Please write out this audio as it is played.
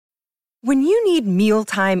When you need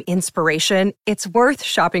mealtime inspiration, it's worth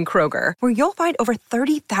shopping Kroger, where you'll find over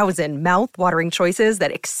 30,000 mouth-watering choices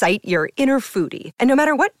that excite your inner foodie. And no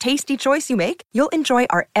matter what tasty choice you make, you'll enjoy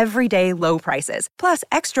our everyday low prices, plus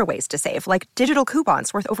extra ways to save, like digital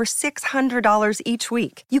coupons worth over $600 each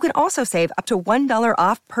week. You can also save up to $1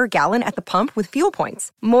 off per gallon at the pump with fuel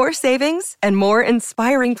points. More savings and more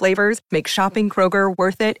inspiring flavors make shopping Kroger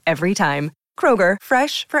worth it every time. Kroger,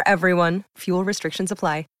 fresh for everyone. Fuel restrictions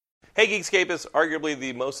apply. Hey Geekscapists, arguably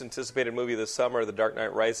the most anticipated movie this summer, The Dark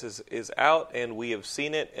Knight Rises, is out, and we have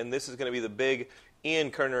seen it, and this is going to be the big Ian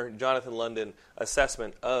Kerner, Jonathan London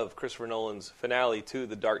assessment of Christopher Nolan's finale to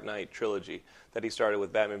the Dark Knight trilogy that he started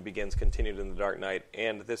with Batman Begins, continued in The Dark Knight,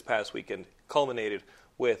 and this past weekend culminated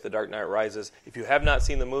with The Dark Knight Rises. If you have not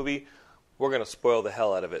seen the movie, we're going to spoil the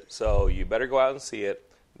hell out of it, so you better go out and see it,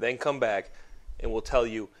 then come back, and we'll tell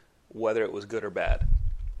you whether it was good or bad.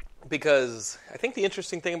 Because I think the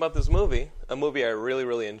interesting thing about this movie, a movie I really,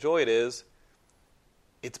 really enjoyed, is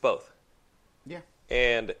it's both. Yeah.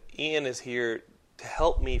 And Ian is here to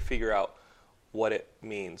help me figure out what it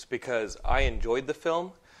means. Because I enjoyed the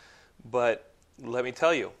film, but let me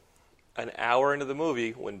tell you, an hour into the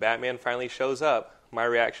movie, when Batman finally shows up, my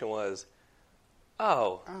reaction was,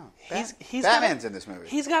 he's Batman's in this movie.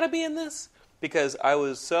 He's got to be in this? Because I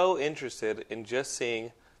was so interested in just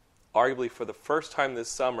seeing, arguably for the first time this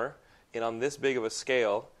summer, and on this big of a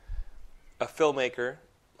scale, a filmmaker,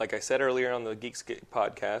 like I said earlier on the Geekscape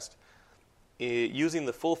podcast, using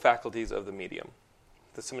the full faculties of the medium.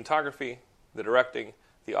 The cinematography, the directing,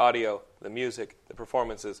 the audio, the music, the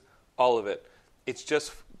performances, all of it. It's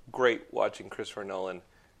just great watching Christopher Nolan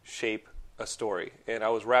shape a story. And I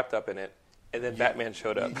was wrapped up in it. And then Batman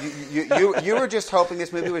showed up. You were just hoping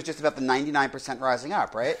this movie was just about the 99% rising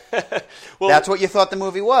up, right? Well, that's what you thought the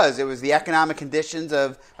movie was. It was the economic conditions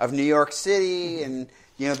of New York City, and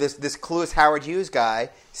this clueless Howard Hughes guy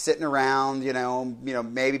sitting around.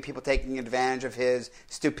 Maybe people taking advantage of his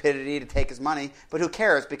stupidity to take his money, but who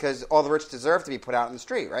cares? Because all the rich deserve to be put out in the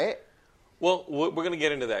street, right? Well, we're going to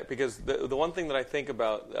get into that because the one thing that I think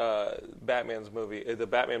about the Batman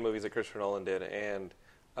movies that Christopher Nolan did, and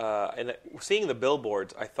seeing the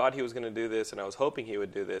billboards, I thought he was going to do this, and I was hoping he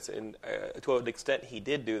would do this. And to an extent, he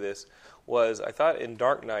did do this. I thought in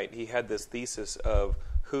Dark Knight he had this thesis of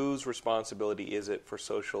whose responsibility is it for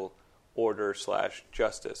social order /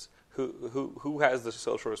 justice? Who has the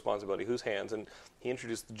social responsibility? Whose hands? And he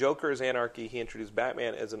introduced the Joker as anarchy. He introduced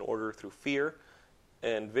Batman as an order through fear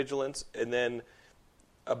and vigilance. And then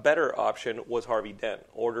a better option was Harvey Dent,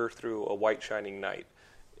 order through a white shining knight.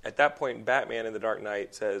 At that point, Batman in The Dark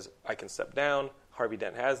Knight says, I can step down. Harvey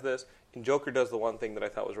Dent has this. And Joker does the one thing that I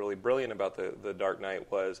thought was really brilliant about the Dark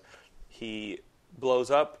Knight was he blows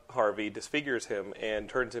up Harvey, disfigures him, and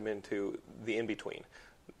turns him into the in-between.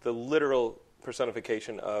 The literal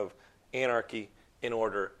personification of anarchy in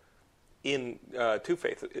order in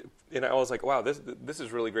Two-Face. And I was like, wow, this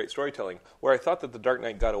is really great storytelling. Where I thought that The Dark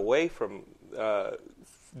Knight got away from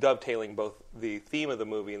dovetailing both the theme of the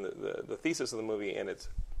movie and the thesis of the movie and its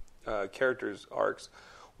characters' arcs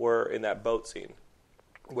were in that boat scene,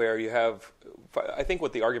 where you have, I think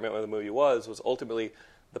what the argument of the movie was ultimately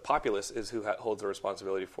the populace is who holds the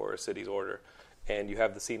responsibility for a city's order, and you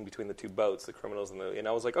have the scene between the two boats, the criminals and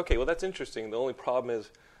I was like, okay, well that's interesting. The only problem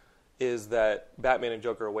is that Batman and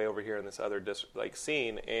Joker are way over here in this other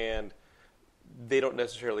scene, and they don't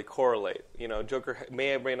necessarily correlate. Joker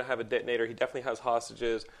may or may not have a detonator. He definitely has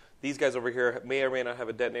hostages. These guys over here may or may not have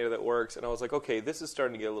a detonator that works. And I was like, okay, this is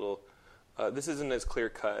starting to get a little. This isn't as clear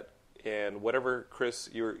cut. And whatever, Chris,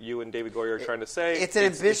 you and David Goyer are trying to say, it's an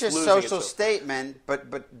ambitious social statement.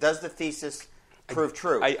 But does the thesis prove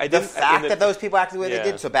true? The fact that those people acted the way they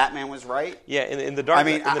did, so Batman was right. Yeah, in the Dark. I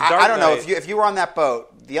mean, I don't know if you were on that boat.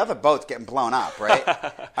 The other boat's getting blown up, right?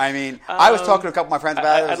 I mean, I was talking to a couple of my friends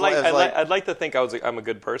about it. I'd like to think I'm a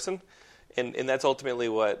good person, and that's ultimately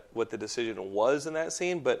what the decision was in that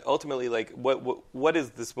scene. But ultimately, what is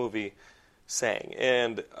this movie saying?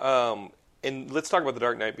 And let's talk about The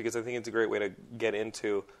Dark Knight because I think it's a great way to get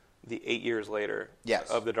into the 8 years later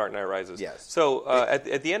of The Dark Knight Rises. Yes. So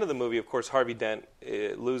at the end of the movie, of course, Harvey Dent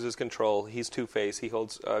loses control. He's Two-Face. He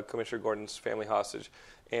holds Commissioner Gordon's family hostage.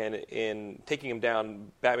 And in taking him down,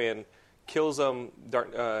 Batman kills him.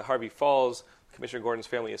 Harvey falls. Commissioner Gordon's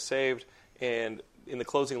family is saved. And in the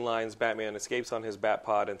closing lines, Batman escapes on his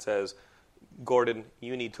Batpod and says, Gordon,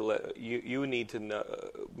 you need to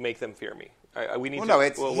make them fear me.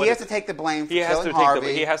 He has to take the blame for killing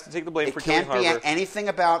Harvey. He has to take the blame for killing Harvey. It can't be anything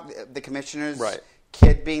about the commissioner's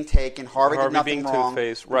kid being taken, Harvey did nothing being wrong.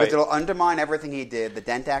 Two-Face, right? Because it'll undermine everything he did. The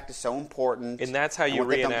Dent Act is so important, and that's how you what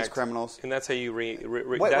they've done with these reenact criminals. And that's how you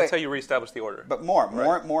Wait. how you reestablish the order. But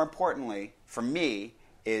more importantly, for me,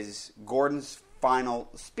 is Gordon's final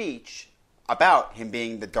speech about him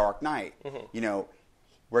being the Dark Knight. Mm-hmm.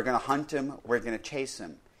 We're going to hunt him. We're going to chase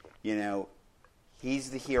him.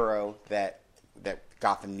 He's the hero that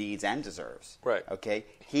Gotham needs and deserves. Right. Okay.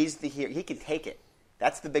 He's the hero. He can take it.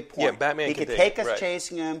 That's the big point. Yeah, Batman He can could take take us right.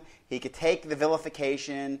 chasing him. He could take the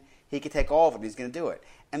vilification. He could take all of it. He's going to do it.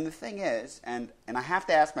 And the thing is, and I have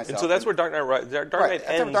to ask myself. And so that's where Dark Knight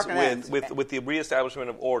ends with the reestablishment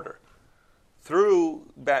of order through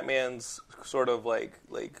Batman's sort of like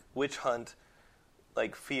witch hunt,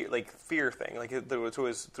 fear thing, through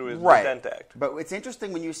his right. Dent Act. But it's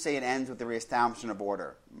interesting when you say it ends with the reestablishment of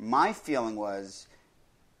order. My feeling was,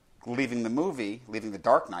 leaving the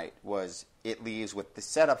Dark Knight, was it leaves with the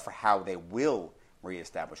setup for how they will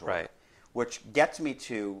reestablish order. Right. Which gets me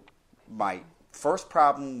to my first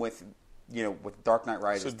problem with Dark Knight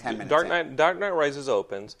Rises. 10 minutes. Dark Knight Rises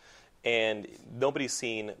opens, and nobody's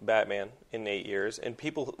seen Batman in 8 years, and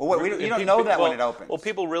people. Well, you don't know that when it opens. Well,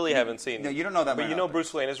 people really haven't seen. No, you don't know that. But when you it know opens.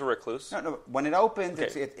 Bruce Wayne is a recluse. No. When it opens,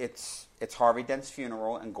 Okay. it's Harvey Dent's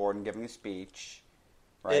funeral and Gordon giving a speech,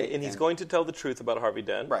 right? And he's going to tell the truth about Harvey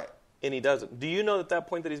Dent. Right. And he doesn't. Do you know at that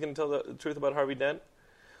point that he's going to tell the truth about Harvey Dent?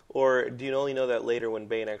 Or do you only know that later when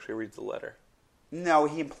Bane actually reads the letter? No,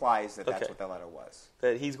 he implies that that's Okay. what that letter was.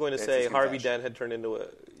 That he's going to It's say his Harvey confession. Dent had turned into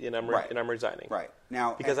and I'm resigning. Right.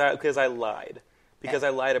 Now, Because I lied. Because I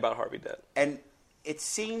lied about Harvey Dent. And it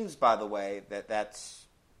seems, by the way, that's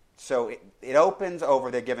so. It opens over.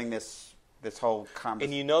 They're giving this whole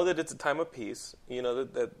conversation. And you know that it's a time of peace. You know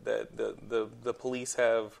that the police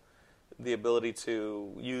have the ability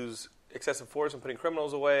to use excessive force and putting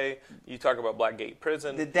criminals away. You talk about Blackgate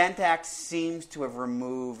Prison. The Dent Act seems to have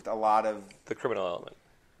removed a lot of the criminal element.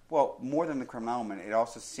 Well, more than the criminal element, it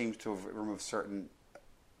also seems to have removed certain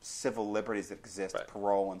civil liberties that exist, Right.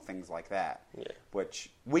 parole and things like that. Yeah. Which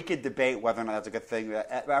we could debate whether or not that's a good thing.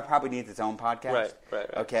 That probably needs its own podcast. Right.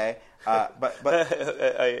 Okay, but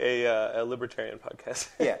a libertarian podcast.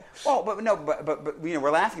 yeah. Well, but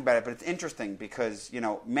we're laughing about it, but it's interesting because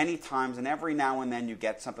many times and every now and then you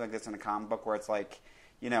get something like this in a comic book where it's like,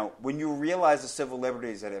 when you realize the civil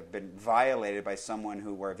liberties that have been violated by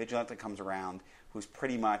someone where a vigilante comes around, who's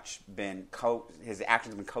pretty much been his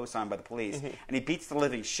actions have been co-signed by the police, Mm-hmm. and he beats the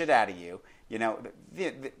living shit out of you.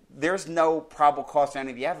 There's no probable cause to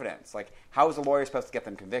any of the evidence. Like, how is a lawyer supposed to get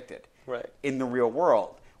them convicted? Right. In the real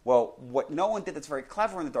world. Well, what Nolan did that's very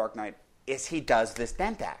clever in The Dark Knight is he does this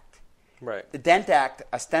Dent Act. Right. The Dent Act,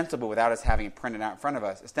 ostensibly, without us having it printed out in front of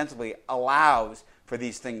us, ostensibly allows for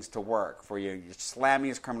these things to work, for you slamming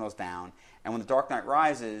these criminals down. And when The Dark Knight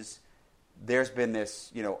Rises, there's been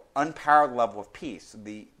this, unparalleled level of peace.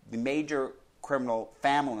 The major criminal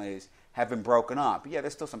families have been broken up. Yeah,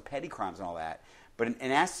 there's still some petty crimes and all that. But in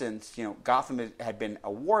essence, Gotham had been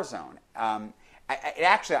a war zone. I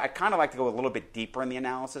kind of like to go a little bit deeper in the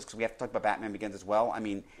analysis because we have to talk about Batman Begins as well. I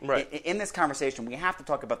mean, right. in this conversation, we have to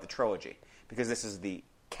talk about the trilogy because this is the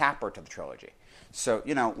capper to the trilogy. So,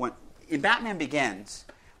 when in Batman Begins,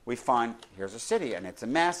 we find here's a city and it's a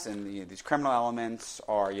mess, and these criminal elements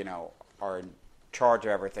are in charge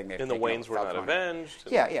of everything. And the Waynes were not avenged.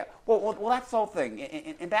 Yeah. Well, that's the whole thing.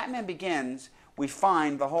 In Batman Begins, we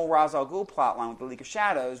find the whole Ra's al Ghul plotline with the League of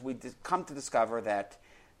Shadows. We come to discover that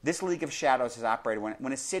this League of Shadows has operated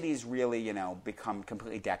when a city's really, become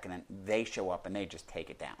completely decadent. They show up and they just take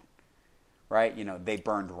it down, right? They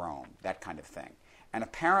burned Rome, that kind of thing. And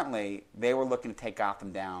apparently, they were looking to take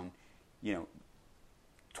Gotham down,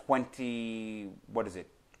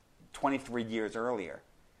 23 years earlier,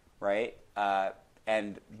 right?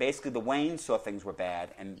 And basically, the Waynes saw things were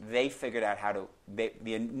bad, and they figured out how to.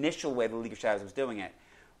 The initial way the League of Shadows was doing it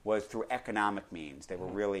was through economic means. They were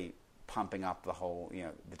really pumping up the whole,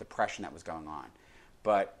 the depression that was going on.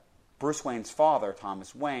 But Bruce Wayne's father,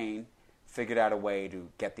 Thomas Wayne, figured out a way to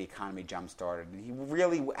get the economy jump-started. He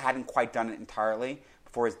really hadn't quite done it entirely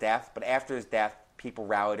before his death, but after his death, people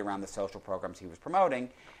rallied around the social programs he was promoting,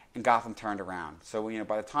 and Gotham turned around. So,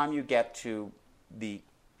 by the time you get to the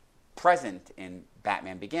present in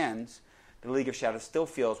Batman Begins, the League of Shadows still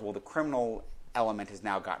feels, the criminal element has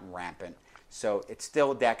now gotten rampant, so it's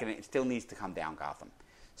still decadent, it still needs to come down, Gotham.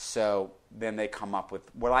 So then they come up with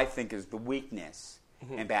what I think is the weakness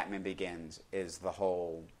in Batman Begins is the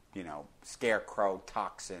whole, scarecrow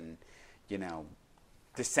toxin,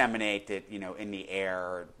 disseminate it, in the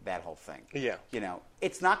air, that whole thing. Yeah.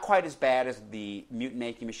 It's not quite as bad as the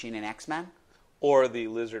mutant-making machine in X-Men. Or the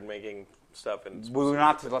lizard-making stuff. And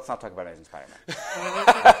let's not talk about Amazing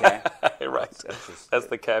Spider-Man. Okay, right. That's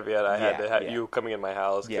the caveat I had to have you coming in my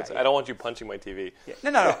house. I don't want you punching my TV. Yeah.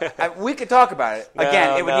 No. We could talk about it.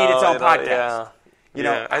 Again, it would need its own podcast.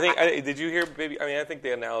 Yeah. I think. Did you hear I think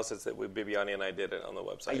the analysis that Bibiani and I did it on the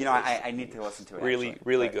website. I need to listen to it.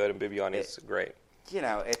 Really good, and Bibiani's great.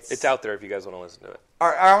 It's out there if you guys want to listen to it.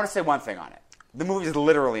 I want to say one thing on it. The movie is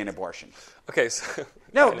literally an abortion. Okay, so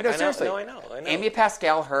no, seriously. I know. Amy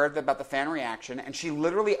Pascal heard about the fan reaction, and she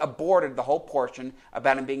literally aborted the whole portion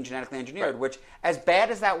about him being genetically engineered, which, as bad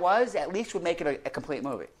as that was, at least would make it a complete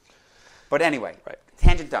movie. But anyway,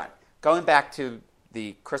 tangent done. Going back to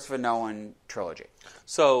the Christopher Nolan trilogy.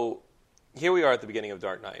 So here we are at the beginning of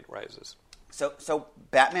Dark Knight Rises. So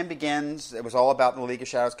Batman Begins. It was all about the League of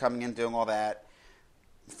Shadows coming in, doing all that.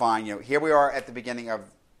 Fine. Here we are at the beginning of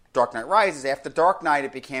Dark Knight Rises. After Dark Knight,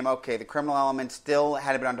 it became, okay, the criminal element still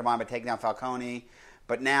had been undermined by taking down Falcone,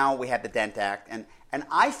 but now we had the Dent Act. And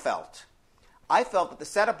I felt that the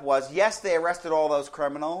setup was, yes, they arrested all those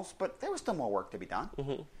criminals, but there was still more work to be done.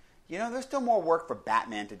 Mm-hmm. There's still more work for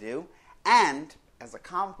Batman to do. And, as a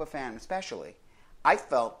comic book fan especially, I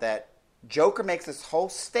felt that Joker makes this whole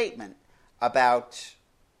statement about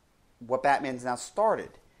what Batman's now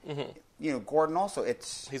started. Mm-hmm. Gordon also,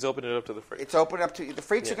 he's opened it up to the freaks. It's opened up to the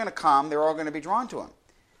freaks are going to come. They're all going to be drawn to him.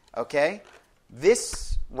 Okay,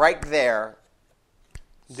 this right there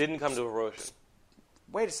didn't come to fruition.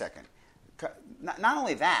 Wait a second. Not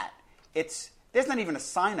only that, there's not even a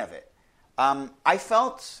sign of it. I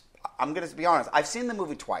felt. I'm going to be honest. I've seen the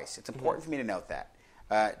movie twice. It's important for me to note that.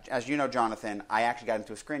 As you know, Jonathan, I actually got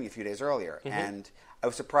into a screening a few days earlier, and I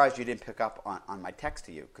was surprised you didn't pick up on my text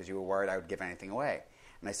to you because you were worried I would give anything away.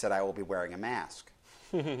 And I said I will be wearing a mask.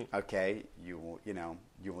 Okay, you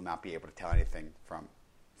will not be able to tell anything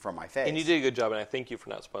from my face. And you did a good job, and I thank you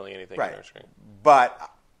for not spoiling anything on our screen.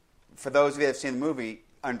 But for those of you that have seen the movie,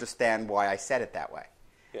 understand why I said it that way.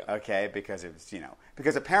 Yeah. Okay, because it was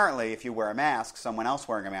because apparently if you wear a mask, someone else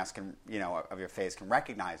wearing a mask can of your face can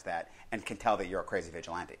recognize that and can tell that you're a crazy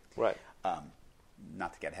vigilante. Right.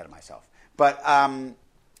 Not to get ahead of myself, but.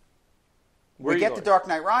 We get to Dark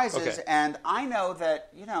Knight Rises, and I know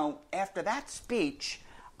that, after that speech,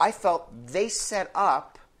 I felt they set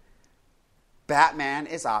up Batman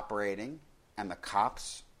is operating, and the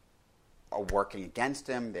cops are working against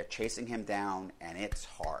him, they're chasing him down, and it's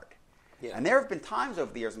hard. Yeah. And there have been times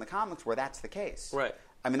over the years in the comics where that's the case. Right.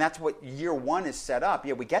 I mean, that's what year one is set up.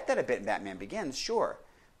 Yeah, we get that a bit in Batman Begins, sure.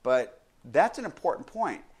 But that's an important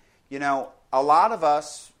point. A lot of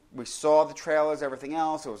us... We saw the trailers, everything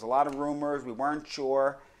else. There was a lot of rumors. We weren't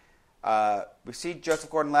sure. We see Joseph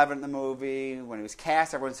Gordon-Levitt in the movie. When he was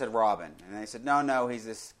cast, everyone said Robin. And they said, no, he's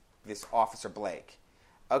this Officer Blake.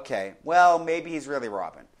 Okay, well, maybe he's really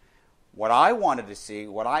Robin. What I wanted to see,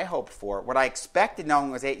 what I hoped for, what I expected knowing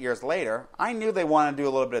it was 8 years later, I knew they wanted to do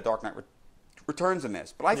a little bit of Dark Knight Returns in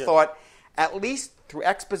this. But I thought, at least through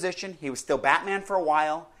exposition, he was still Batman for a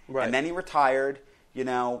while. Right. And then he retired.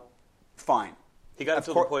 Fine. He got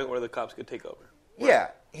to the point where the cops could take over. Right. Yeah,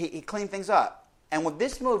 he cleaned things up. And what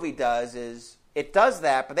this movie does is, it does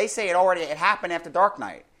that, but they say it happened after Dark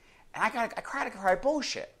Knight. And I cry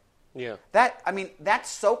bullshit. Yeah. That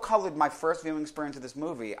so colored my first viewing experience of this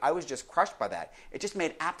movie. I was just crushed by that. It just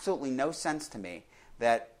made absolutely no sense to me.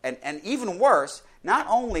 And even worse, not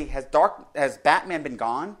only has Batman been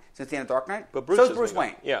gone since the end of Dark Knight, but so is Bruce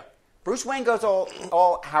Wayne. Yeah. Bruce Wayne goes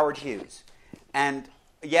all Howard Hughes. And...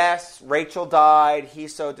 yes, Rachel died.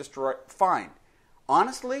 He's so destroyed. Fine.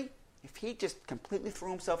 Honestly, if he just completely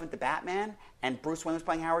threw himself into Batman and Bruce Wayne was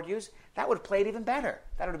playing Howard Hughes, that would have played even better.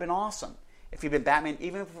 That would have been awesome. If he'd been Batman,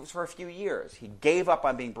 even if it was for a few years, he gave up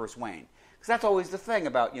on being Bruce Wayne. Because that's always the thing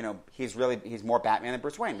about, he's more Batman than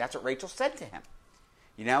Bruce Wayne. That's what Rachel said to him.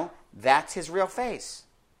 That's his real face.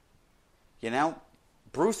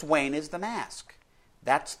 Bruce Wayne is the mask.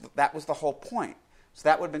 That was the whole point. So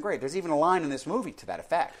that would have been great. There's even a line in this movie to that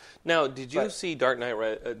effect. Now, did you see Dark Knight,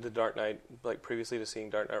 the Dark Knight, like previously to seeing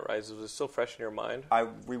Dark Knight Rises? Was it still fresh in your mind? I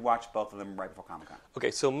rewatched both of them right before Comic-Con.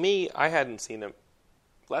 Okay, so I hadn't seen them.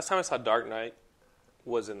 Last time I saw Dark Knight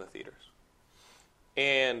was in the theaters.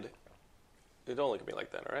 And don't look at me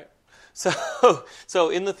like that, all right? So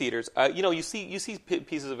in the theaters, you see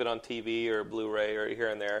pieces of it on TV or Blu-ray or here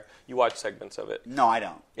and there. You watch segments of it. No, I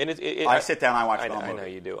don't. And I sit down, I watch the whole movie.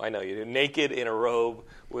 I know you do. Naked in a robe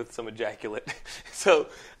with some ejaculate.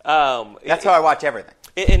 That's how I watch everything.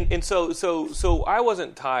 And so I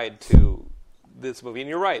wasn't tied to this movie. And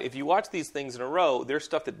you're right. If you watch these things in a row, there's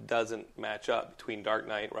stuff that doesn't match up between Dark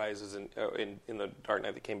Knight Rises and in the Dark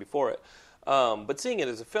Knight that came before it. But seeing it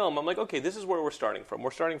as a film, I'm like, okay, this is where we're starting from.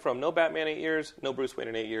 We're starting from no Batman 8 years, no Bruce Wayne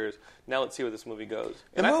in 8 years. Now let's see where this movie goes.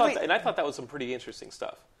 And I thought that was some pretty interesting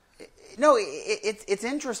stuff. No, it's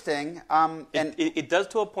interesting. It does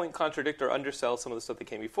to a point contradict or undersell some of the stuff that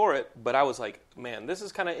came before it. But I was like, man, this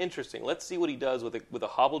is kind of interesting. Let's see what he does with a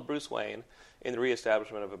hobbled Bruce Wayne in the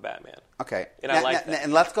reestablishment of a Batman. Okay, and I like that.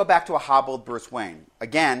 And let's go back to a hobbled Bruce Wayne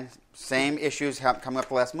again. Same issues coming up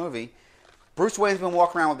the last movie. Bruce Wayne's been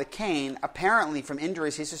walking around with a cane, apparently from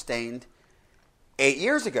injuries he sustained 8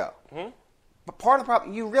 years ago. Mm-hmm. But part of the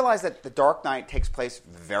problem, you realize that The Dark Knight takes place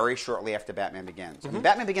very shortly after Batman Begins. Mm-hmm. I mean,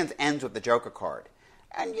 Batman Begins ends with the Joker card.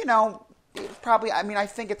 And, it's probably, I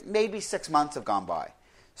think it's maybe 6 months have gone by.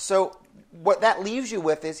 So what that leaves you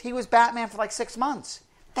with is he was Batman for like 6 months.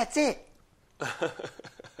 That's it.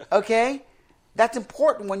 Okay? That's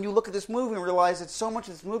important when you look at this movie and realize that so much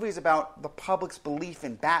of this movie is about the public's belief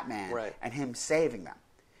in Batman and him saving them.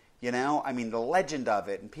 The legend of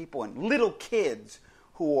it and people and little kids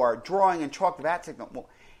who are drawing and chalk the bat signal. Well,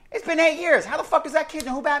 it's been 8 years. How the fuck does that kid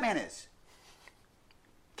know who Batman is?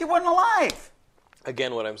 Kid wasn't alive.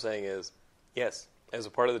 Again, what I'm saying is, yes, as a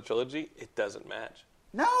part of the trilogy, it doesn't match.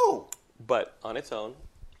 No. But on its own,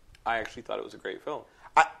 I actually thought it was a great film.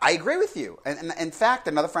 I agree with you. And in fact,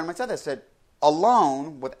 another friend of mine said this, said,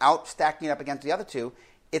 alone, without stacking it up against the other two,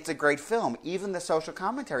 it's a great film. Even the social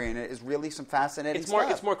commentary in it is really some fascinating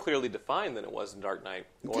stuff. It's more clearly defined than it was in Dark Knight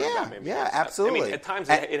or Batman Begins. Yeah, absolutely. I mean, at times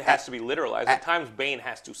it has to be literalized. At times Bane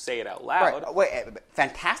has to say it out loud. Right. Wait,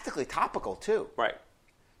 fantastically topical, too. Right.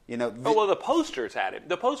 The posters had it.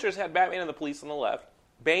 The posters had Batman and the police on the left,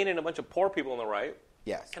 Bane and a bunch of poor people on the right.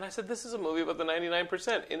 Yes. And I said, this is a movie about the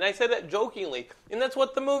 99%. And I said that jokingly. And that's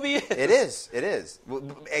what the movie is. It is.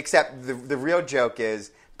 Except the real joke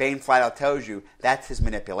is Bane flat out tells you that's his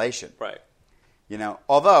manipulation. Right.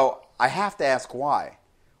 Although I have to ask why.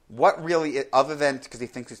 What really, other than because he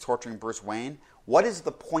thinks he's torturing Bruce Wayne, what is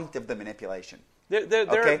the point of the manipulation?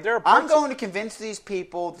 I'm going to convince these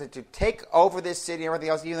people to take over this city and everything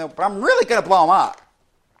else, but I'm really going to blow them up.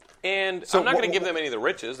 And so I'm not going to give them any of the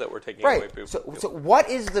riches that we're taking away. So what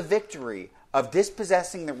is the victory of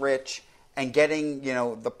dispossessing the rich and getting,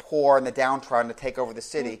 the poor and the downtrodden to take over the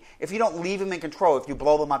city if you don't leave them in control, if you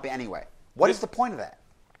blow them up anyway? What is the point of that?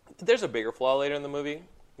 There's a bigger flaw later in the movie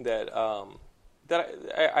that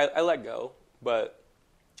I let go. But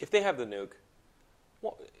if they have the nuke,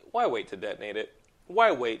 why wait to detonate it?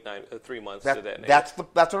 Why wait 3 months to detonate? That's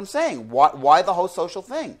what I'm saying. Why the whole social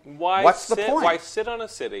thing? What's the point? Why sit on a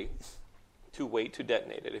city to wait to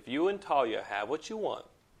detonate it? If you and Talia have what you want,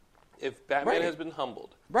 if Batman has been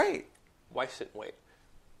humbled, why sit and wait?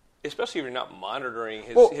 Especially if you're not monitoring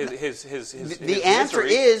his The answer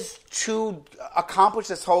is to accomplish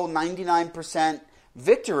this whole 99%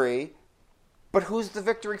 victory, but who's the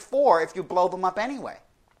victory for if you blow them up anyway?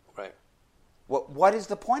 Right. What is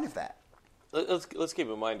the point of that? Let's keep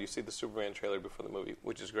in mind, you see the Superman trailer before the movie,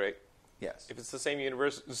 which is great. Yes. If it's the same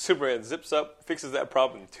universe, Superman zips up, fixes that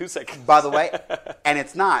problem in 2 seconds. By the way, and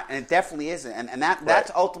it's not, and it definitely isn't, and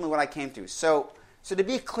that's ultimately what I came to. So to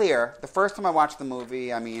be clear, the first time I watched the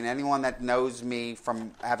movie, anyone that knows me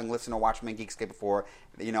from having listened to Watchmen Geekscape before,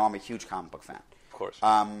 I'm a huge comic book fan. Of course.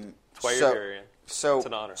 That's why you're here, Ian. It's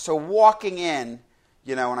an honor. So walking in,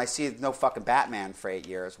 and I see no fucking Batman for 8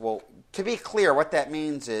 years, well, to be clear, what that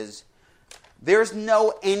means is there's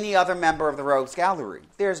no any other member of the Rogues Gallery.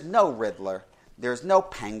 There's no Riddler. There's no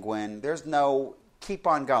Penguin. There's no keep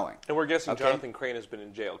on going. And we're guessing Jonathan Crane has been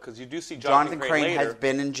in jail because you do see Jonathan Crane later. Has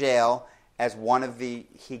been in jail as one of he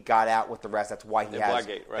got out with the rest. That's why he has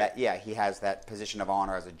Blackgate, right? He has that position of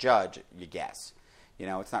honor as a judge. You guess.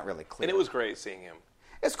 It's not really clear. And it was great seeing him.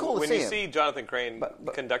 It's cool to see him. When you see Jonathan Crane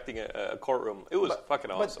conducting a courtroom, it was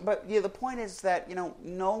fucking awesome. But the point is that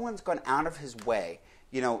Nolan's gone out of his way.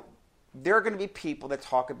 There are going to be people that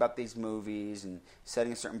talk about these movies and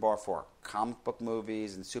setting a certain bar for comic book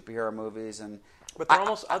movies and superhero movies, but they're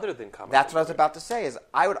almost other than comic. That's what I was about to say. Is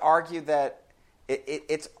I would argue that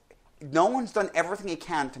it's Nolan's done everything he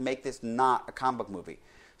can to make this not a comic book movie.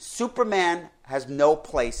 Superman has no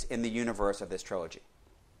place in the universe of this trilogy.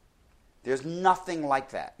 There's nothing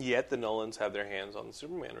like that. Yet the Nolans have their hands on the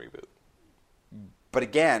Superman reboot. But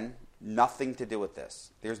again, nothing to do with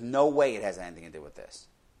this. There's no way it has anything to do with this.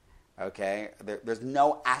 Okay? There's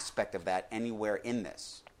no aspect of that anywhere in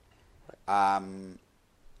this. And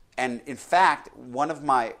in fact,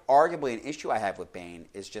 arguably an issue I have with Bane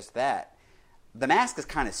is just that. The mask is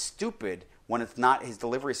kind of stupid when it's not his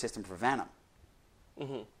delivery system for Venom.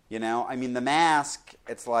 Mm-hmm. The mask,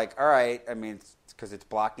 it's like, all right, it's because it's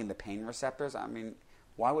blocking the pain receptors.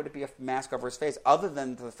 Why would it be a mask over his face other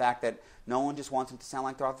than the fact that no one just wants him to sound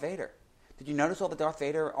like Darth Vader? Did you notice all the Darth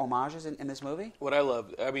Vader homages in this movie? What I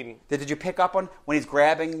love, I mean... Did you pick up on when he's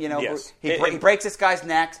grabbing, Yes. he breaks this guy's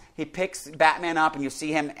neck, he picks Batman up, and you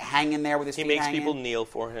see him hanging there with his feet hanging. He makes people kneel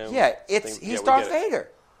for him. Yeah, he's Darth Vader.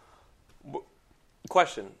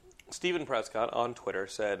 Question. Stephen Prescott on Twitter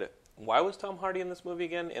said, why was Tom Hardy in this movie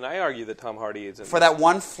again? And I argue that Tom Hardy is in for that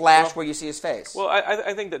one flash where you see his face. Well,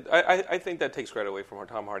 I think that takes credit away from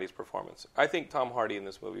Tom Hardy's performance. I think Tom Hardy in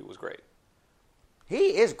this movie was great.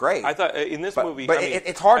 He is great. I thought in this movie... But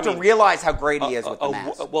it's hard to realize how great he is with the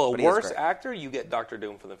mask. Well, a worse actor, you get Doctor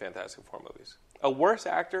Doom from the Fantastic Four movies. A worse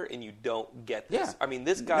actor, and you don't get this. Yeah. I mean,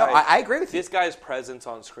 this guy... No, I agree with you. This guy's presence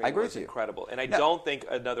on screen was incredible. And I don't think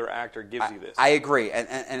another actor gives you this. I agree. And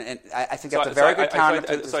I think that's a very good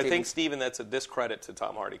counter. So I think, Stephen, that's a discredit to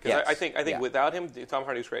Tom Hardy. Because I think without him, Tom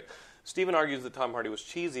Hardy was great. Stephen argues that Tom Hardy was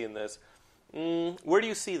cheesy in this. Where do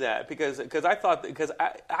you see that? Because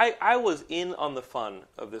I was in on the fun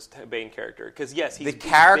of this Bane character. Because yes, he's the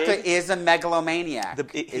character big. Is a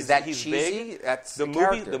megalomaniac. Is that he's cheesy? Big. That's the movie.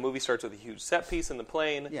 character. The movie starts with a huge set piece in the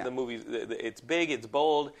plane. Yeah. The movie, it's big, it's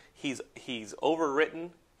bold. He's overwritten,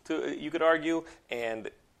 you could argue,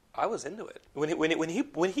 and I was into it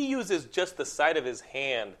when he uses just the side of his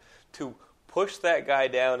hand to push that guy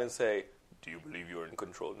down and say, "Do you believe you're in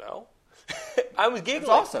control now?" I was giggling. It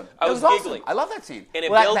was awesome. I was giggling. Awesome. I love that scene. And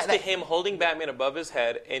it builds to him holding Batman above his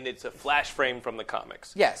head, and it's a flash frame from the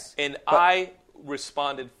comics. Yes. And I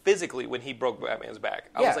responded physically when he broke Batman's back.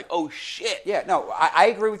 I was like, oh, shit. Yeah, no, I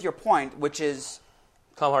agree with your point, which is...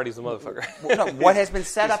 Tom Hardy's the motherfucker. What has been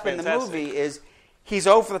set up in the movie is he's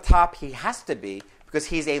over the top. He has to be, because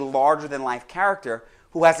he's a larger-than-life character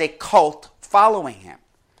who has a cult following him.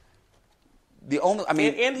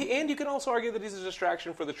 And you can also argue that he's a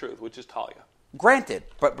distraction for the truth, which is Talia. Granted,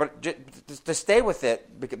 but to stay with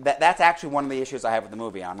it, because that's actually one of the issues I have with the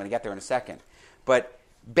movie. I'm going to get there in a second. But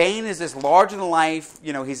Bane is this larger-than-life,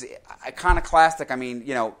 he's iconoclastic. I mean,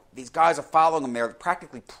 these guys are following him. They're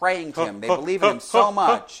practically praying to him. They believe in him so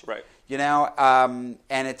much. Right. And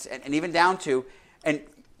it's and even down to... and.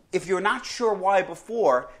 If you're not sure why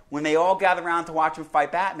before, when they all gather around to watch him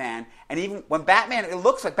fight Batman, and even when Batman, it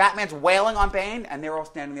looks like Batman's wailing on Bane, and they're all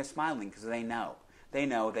standing there smiling because they know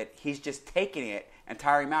that he's just taking it and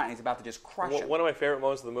tiring him out, and he's about to just crush him. One of my favorite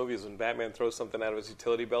moments of the movie is when Batman throws something out of his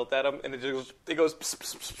utility belt at him, and it goes pss,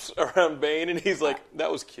 pss, pss, around Bane, and he's like,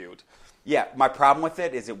 that was cute. Yeah, my problem with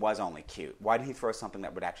it is it was only cute. Why did he throw something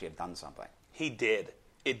that would actually have done something? He did.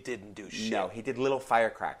 It didn't do shit. No, he did little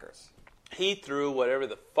firecrackers. He threw whatever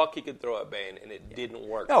the fuck he could throw at Bane, and it didn't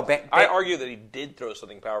work. No, I argue that he did throw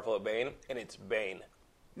something powerful at Bane, and it's Bane.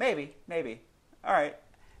 Maybe. All right.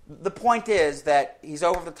 The point is that he's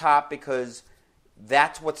over the top because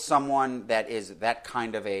that's what someone that is that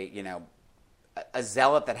kind of a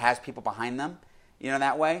zealot that has people behind them,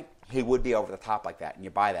 that way, he would be over the top like that, and you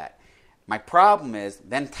buy that. My problem is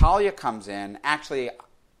then Talia comes in. Actually,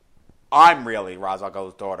 I'm really Ra's al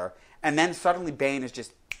Ghul's daughter, and then suddenly Bane is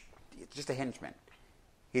just a henchman.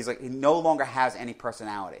 He's like, he no longer has any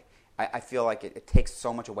personality. I feel like it takes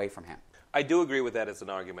so much away from him. I do agree with that as an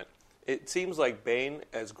argument. It seems like Bane,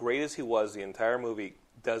 as great as he was the entire movie,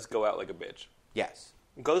 does go out like a bitch. Yes.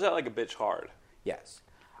 Goes out like a bitch hard. Yes.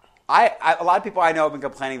 A lot of people I know have been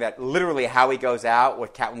complaining that literally how he goes out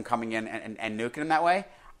with Catwoman coming in and nuking him that way.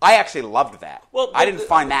 I actually loved that. Well, I didn't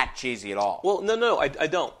find that cheesy at all. Well, no, I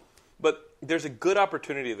don't. But there's a good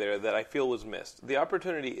opportunity there that I feel was missed. The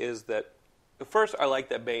opportunity is that, first, I like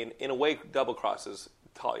that Bane, in a way, double crosses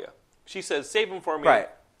Talia. She says, save him for me. Right.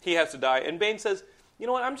 He has to die. And Bane says, you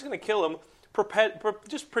know what, I'm just going to kill him.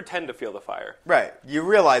 Just pretend to feel the fire. Right. You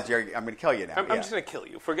realize I'm going to kill you now. I'm just going to kill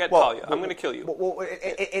you. Forget Talia. I'm going to kill you. Well,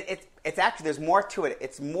 it's actually, there's more to it.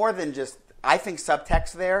 It's more than just, I think,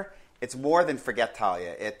 subtext there. It's more than forget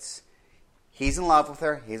Talia. It's, he's in love with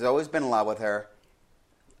her. He's always been in love with her.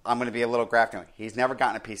 I'm going to be a little graphic. He's never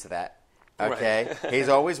gotten a piece of that. Okay? Right. He's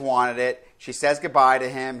always wanted it. She says goodbye to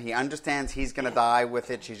him. He understands he's going to die with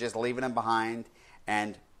it. She's just leaving him behind.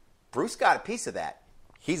 And Bruce got a piece of that.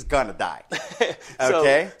 He's going to die.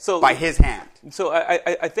 Okay? So by his hand. So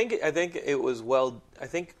I think it was I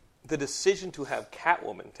think the decision to have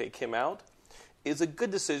Catwoman take him out is a good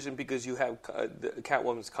decision because you have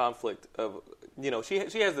Catwoman's conflict of, she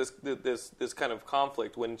has this kind of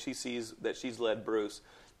conflict when she sees that she's led Bruce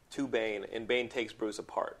to Bane, and Bane takes Bruce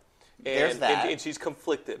apart. There's that. And she's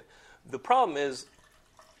conflicted. The problem is,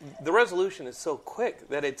 the resolution is so quick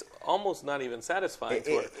that it's almost not even satisfying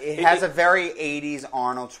to her. It has a very 80s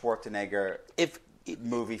Arnold Schwarzenegger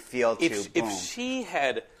movie feel to If she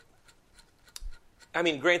had I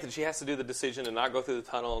mean, granted, she has to do the decision and not go through the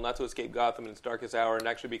tunnel, not to escape Gotham in its darkest hour, and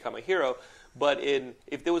actually become a hero. But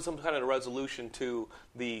if there was some kind of resolution to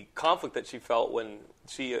the conflict that she felt when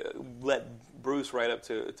she led Bruce right up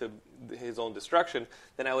to his own destruction,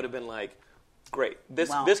 then I would have been like, great.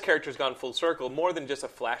 This character's gone full circle, more than just a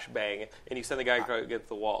flashbang, and you send the guy against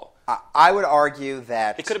the wall. I would argue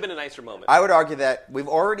that it could have been a nicer moment. I would argue that we've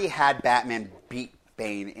already had Batman beat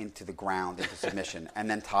Bane into the ground, into submission, and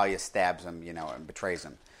then Talia stabs him, and betrays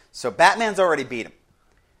him. So Batman's already beat him.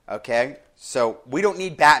 Okay? So we don't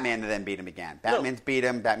need Batman to then beat him again. Batman's beat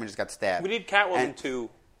him. Batman just got stabbed. We need Catwoman to...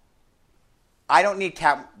 I don't need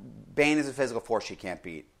Bane is a physical force she can't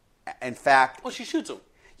beat. In fact... Well, she shoots him.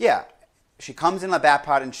 Yeah. She comes in the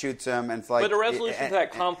Batpod and shoots him, and it's like... But a resolution to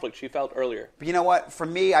that conflict she felt earlier. But you know what? For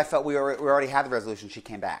me, I felt we already had the resolution. She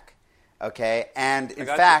came back. Okay? And in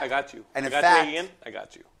fact... I got you. And I got you, Ian. I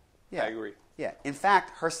got you. Yeah. I agree. Yeah. In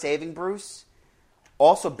fact, her saving Bruce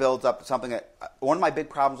also builds up something that... one of my big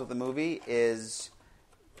problems with the movie is...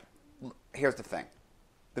 Here's the thing.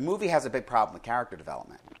 The movie has a big problem with character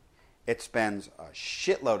development. It spends a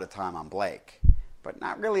shitload of time on Blake, but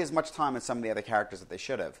not really as much time as some of the other characters that they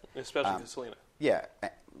should have. Especially with Selina. Yeah.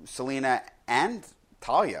 Selina and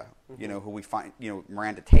Talia, who we find...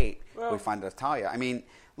 Miranda Tate, who we find as Talia. I mean,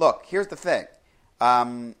 look, here's the thing.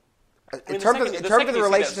 In terms of the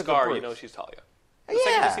relationship with Bruce, you know she's Talia. The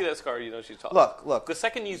second you see that scar, you know she's Talia. Look. The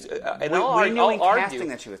second you... we knew in casting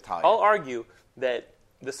that she was Talia. I'll argue that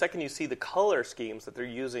the second you see the color schemes that they're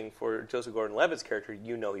using for Joseph Gordon-Levitt's character,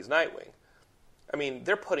 you know he's Nightwing. I mean,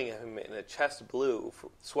 they're putting him in a chest blue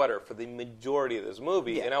sweater for the majority of this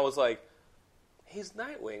movie, and I was like, he's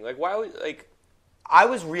Nightwing. Like, why would... I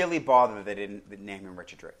was really bothered that they didn't name him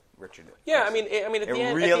Richard. Yeah, I mean, at the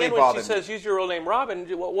end when she says, use your real name Robin,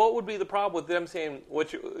 what would be the problem with them saying,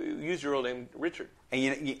 use your real name Richard?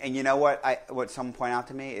 And you know what? What someone pointed out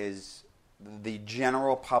to me is the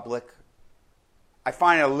general public... I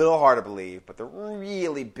find it a little hard to believe, but the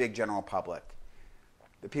really big general public,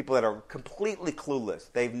 the people that are completely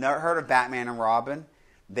clueless, they've never heard of Batman and Robin,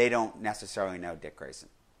 they don't necessarily know Dick Grayson.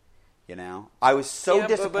 I was so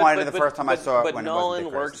disappointed the first time I saw it when it wasn't Dick Grayson.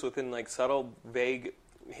 But Nolan works within subtle, vague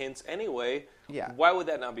hints anyway. Yeah. Why would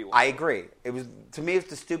that not be one? I agree. To me, it's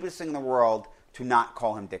the stupidest thing in the world to not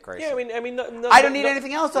call him Dick Grayson. Yeah, I mean, I don't need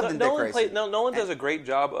anything else other than Dick Grayson. Nolan does a great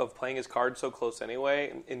job of playing his cards so close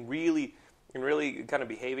anyway, and really kind of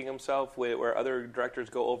behaving himself where other directors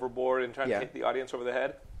go overboard and trying to hit the audience over the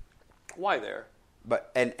head. Why there?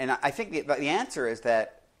 But and I think the answer is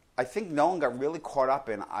that I think Nolan got really caught up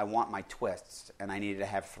in I want my twists, and I needed to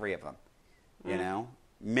have 3 of them.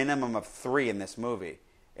 Minimum of 3 in this movie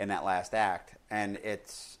in that last act, and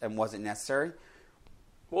wasn't necessary.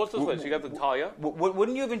 Well, let's just wait. So you got the Talia.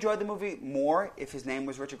 Wouldn't you have enjoyed the movie more if his name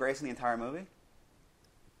was Richard Grayson the entire movie?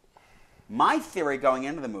 My theory going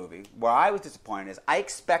into the movie, where I was disappointed, is I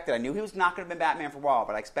knew he was not going to be Batman for a while,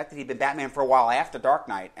 but I expected he'd been Batman for a while after Dark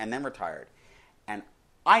Knight and then retired. And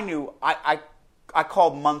I knew, I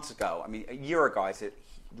called months ago, a year ago, I said,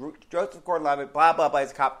 Joseph Gordon-Levitt, blah, blah, blah,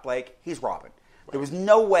 he's a cop, Blake, he's Robin. Right. There was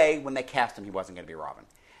no way when they cast him he wasn't going to be Robin.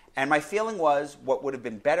 And my feeling was, what would have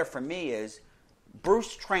been better for me is,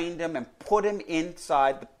 Bruce trained him and put him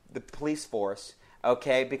inside the police force.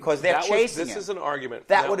 Okay, because they're chasing him. This is an argument.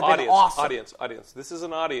 That would have been awesome. Audience. This is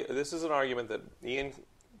an argument that Ian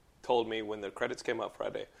told me when the credits came up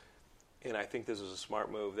Friday, and I think this was a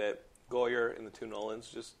smart move that Goyer and the 2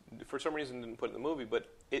 Nolans just, for some reason, didn't put in the movie, but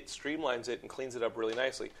it streamlines it and cleans it up really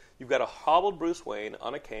nicely. You've got a hobbled Bruce Wayne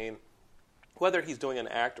on a cane, whether he's doing an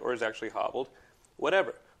act or is actually hobbled,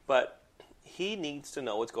 whatever. But he needs to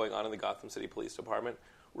know what's going on in the Gotham City Police Department,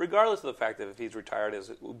 regardless of the fact that if he's retired as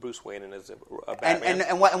Bruce Wayne and as a Batman.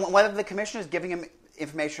 And whether the commissioner is giving him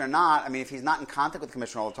information or not, if he's not in contact with the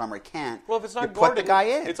commissioner all the time or he can't, well, if it's not Gordon, put the guy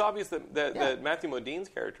in. It's obvious that Matthew Modine's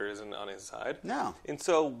character isn't on his side. No. And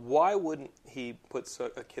so why wouldn't he put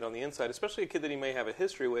a kid on the inside, especially a kid that he may have a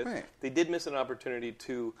history with? Right. They did miss an opportunity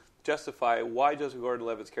to justify why Joseph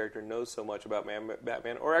Gordon-Levitt's character knows so much about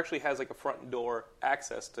Batman, or actually has a front door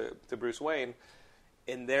access to Bruce Wayne,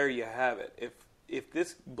 and there you have it. If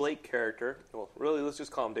this Blake character, well, really, let's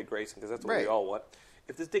just call him Dick Grayson because that's what we all want.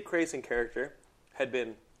 If this Dick Grayson character had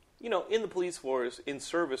been, in the police force in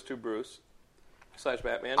service to Bruce /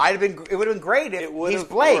 Batman, it would have been great if he's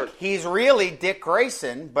Blake. Worked. He's really Dick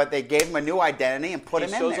Grayson, but they gave him a new identity and put him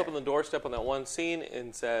in there. He shows up on the doorstep on that one scene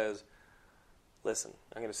and says, "Listen,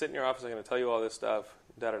 I'm going to sit in your office. I'm going to tell you all this stuff."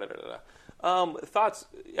 Da da da da da. Thoughts?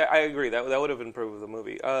 I agree. That would have improved the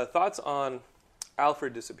movie. Thoughts on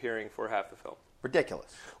Alfred disappearing for half the film?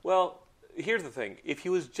 Ridiculous. Well, here's the thing: if he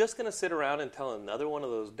was just going to sit around and tell another one of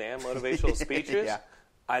those damn motivational speeches, Yeah.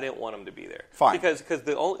 I didn't want him to be there. Fine. Because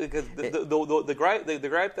the gripe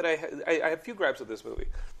that I have a few gripes with this movie.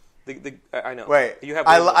 I know. Wait. You have.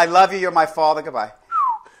 I love you. You're my father. Goodbye.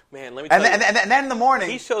 Man, let me tell you. And then in the morning,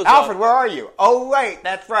 He shows Alfred, up. where are you? Oh, wait,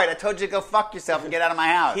 that's right. I told you to go fuck yourself and get out of my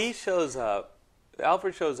house. He shows up.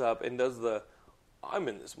 Alfred shows up and does I'm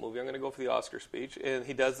in this movie. I'm going to go for the Oscar speech, and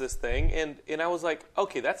he does this thing, and I was like,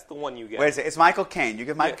 okay, that's the one you get. Wait a second. It's Michael Caine. You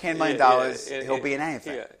give Michael Caine $1 million, he'll be in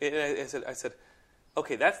anything. Yeah. And I said,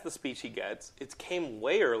 okay, that's the speech he gets. It came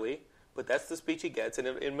way early, but that's the speech he gets, and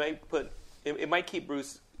it might keep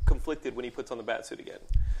Bruce conflicted when he puts on the bat suit again.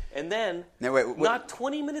 And then, not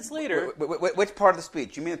 20 minutes later... Which part of the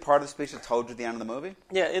speech? You mean the part of the speech that told you at the end of the movie?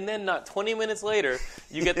 Yeah, and then not 20 minutes later,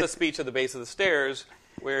 you get the speech at the base of the stairs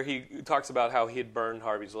where he talks about how he had burned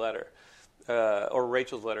Harvey's letter, or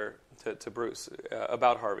Rachel's letter to Bruce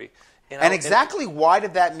about Harvey. And exactly why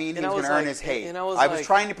did that mean he was going to earn his hate? And I I was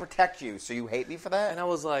trying to protect you, so you hate me for that? And I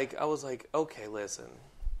was like, okay, listen,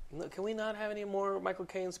 can we not have any more Michael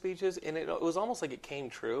Caine speeches? And it was almost like it came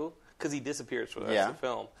true because he disappears for the rest of the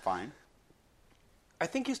film. Fine. I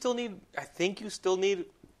think you still need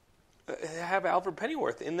to have Alfred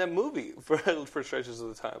Pennyworth in that movie for stretches of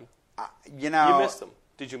the time. You missed him.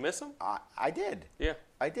 Did you miss him? I did. Yeah,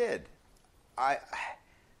 I did. I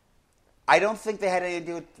don't think they had anything to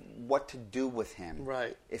do with what to do with him.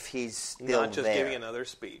 Right. If he's still not just there. giving another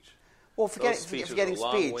speech. Well, forgetting speech.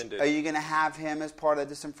 long-winded. Are you going to have him as part of the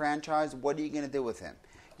disenfranchised? What are you going to do with him?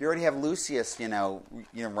 You already have Lucius,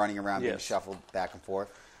 running around being shuffled back and forth.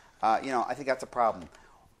 I think that's a problem.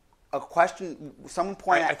 A question. Someone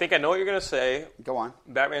pointed out. I think I know what you're going to say. Go on.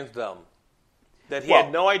 Batman's dumb. That he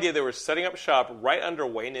had no idea they were setting up shop right under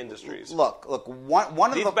Wayne Industries. Look. One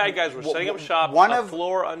of these bad guys were setting up shop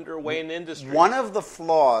floor under Wayne Industries. One of the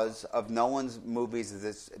flaws of Nolan's movies is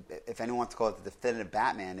this: if anyone wants to call it the definitive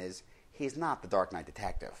Batman, is he's not the Dark Knight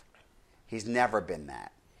detective. He's never been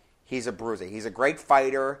that. He's a bruiser. He's a great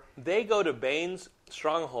fighter. They go to Bane's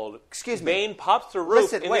stronghold. Excuse me. Bane pops the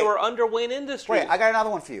roof, they were under Wayne Industries. Wait, I got another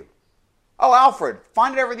one for you. Oh, Alfred,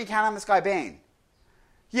 find everything you can on this guy Bane.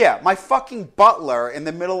 Yeah, my fucking butler in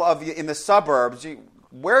the middle of in the suburbs.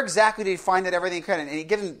 Where exactly did he find that everything he could? And he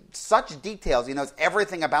gives him such details. He knows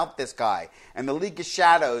everything about this guy and the League of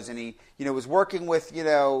Shadows, and he was working with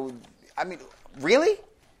I mean, really?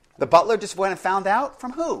 The butler just went and found out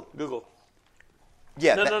from who? Google.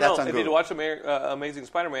 Yeah, no. That's on if Google. you watch Amazing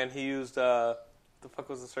Spider-Man, he used the fuck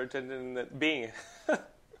was the search engine that Bing.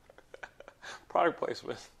 Product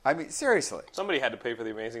placement. I mean, seriously. Somebody had to pay for the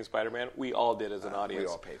Amazing Spider-Man. We all did as an audience. We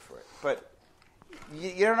all paid for it. But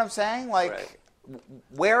you know what I'm saying? Like,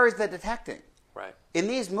 where is the detecting? Right. In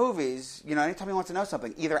these movies, anytime he wants to know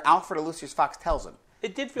something, either Alfred or Lucius Fox tells him.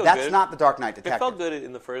 It did feel good. That's not the Dark Knight detective. It felt good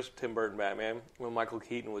in the first Tim Burton Batman when Michael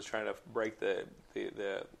Keaton was trying to break the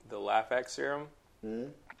Laugh-X serum. Mm-hmm.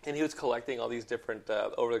 And he was collecting all these different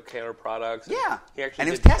over-the-counter products. Yeah. He actually and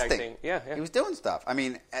he was did testing. detecting. Yeah. He was doing stuff. I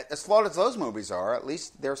mean, as flawed as those movies are, at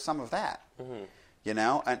least there's some of that.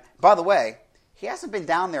 Mm-hmm. And by the way, he hasn't been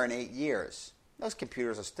down there in 8 years. Those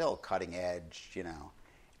computers are still cutting edge,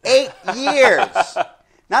 8 years!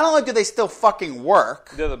 Not only do they still fucking work.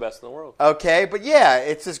 They're the best in the world. Okay, but yeah,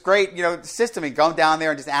 it's this great, system. You go down there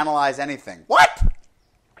and just analyze anything. What?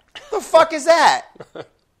 The fuck is that?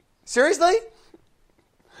 Seriously?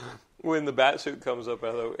 When the bat suit comes up,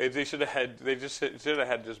 they should have had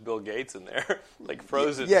just Bill Gates in there, like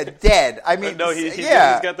frozen. Yeah, dead. I mean, no, he's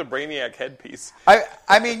got the Brainiac headpiece.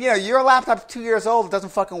 I mean, your laptop's 2 years old. It doesn't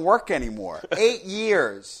fucking work anymore. 8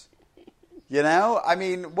 years. I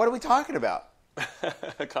mean, what are we talking about?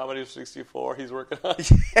 A Commodore 64 he's working on.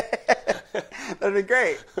 That'd be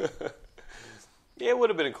great. Yeah, it would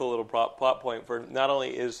have been a cool little plot point for not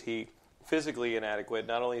only is he physically inadequate,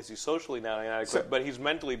 not only is he socially not inadequate, but he's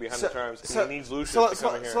mentally behind the times, and he needs Lucius to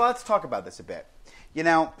come in here. So let's talk about this a bit.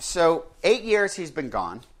 So 8 years he's been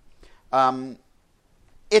gone. No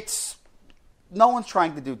one's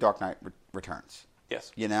trying to do Dark Knight Returns.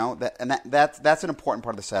 Yes. That's an important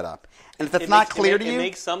part of the setup. And if that's not clear to you... It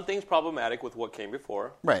makes some things problematic with what came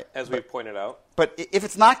before, right? As we've pointed out. But if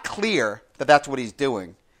it's not clear that that's what he's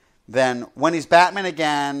doing, then when he's Batman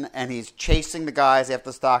again and he's chasing the guys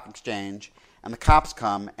after the stock exchange and the cops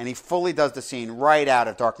come and he fully does the scene right out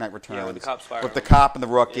of Dark Knight Returns. Yeah, with the cops firing. With the cop and the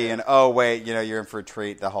rookie and, oh, wait, you're in for a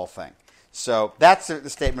treat, the whole thing. So that's the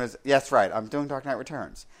statement is, yes, right, I'm doing Dark Knight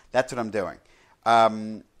Returns. That's what I'm doing.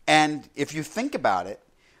 And if you think about it,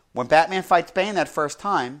 when Batman fights Bane that first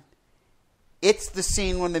time, it's the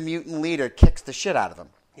scene when the mutant leader kicks the shit out of him.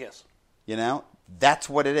 Yes. That's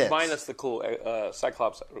what it is. Minus the cool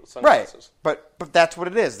Cyclops Right, sunglasses. but that's what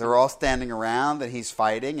it is. They're all standing around, and he's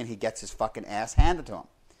fighting, and he gets his fucking ass handed to him.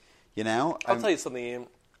 You know? I'll tell you something, Ian.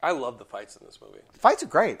 I love the fights in this movie. Fights are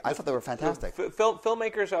great. I thought they were fantastic.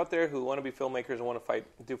 Filmmakers out there who want to be filmmakers and want to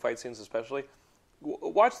do fight scenes especially,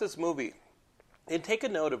 watch this movie and take a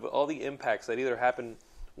note of all the impacts that either happen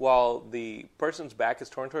while the person's back is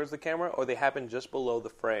turned towards the camera or they happen just below the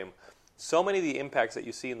frame. So many of the impacts that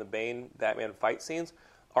you see in the Bane Batman fight scenes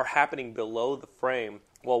are happening below the frame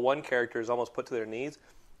while one character is almost put to their knees,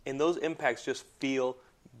 and those impacts just feel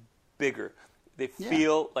bigger. They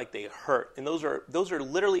feel like they hurt, and those are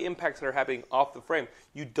literally impacts that are happening off the frame.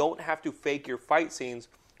 You don't have to fake your fight scenes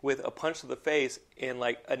with a punch to the face and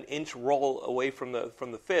like an inch roll away from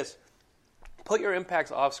the fist. Put your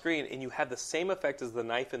impacts off screen, and you have the same effect as the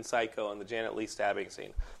knife in Psycho on the Janet Leigh stabbing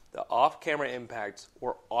scene. The off-camera impacts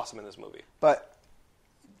were awesome in this movie. But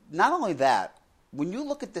not only that, when you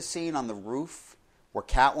look at the scene on the roof where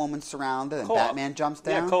Catwoman's surrounded and Co-op. Batman jumps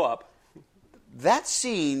down, Yeah, co-op. that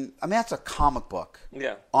scene, I mean, that's a comic book.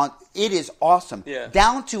 Yeah. It is awesome. Yeah.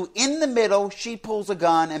 Down to in the middle, she pulls a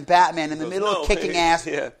gun, and Batman in the Goes, middle "No, of kicking baby." ass,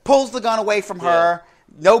 Yeah. pulls the gun away from her.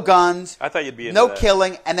 No guns. I thought you'd be into no that.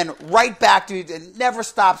 killing, and then right back to it. Never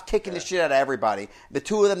stops kicking the shit out of everybody. The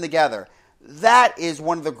two of them together. That is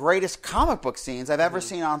one of the greatest comic book scenes I've ever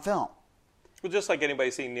seen on film. Well, just like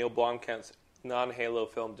anybody seeing Neil Blomkamp's non-Halo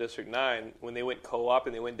film District 9, when they went co-op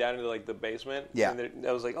and they went down into like the basement, Yeah. and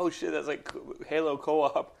I was like, oh shit, that's like Halo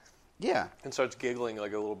co-op, Yeah. and starts giggling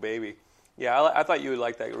like a little baby. Yeah, I thought you would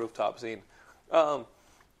like that rooftop scene.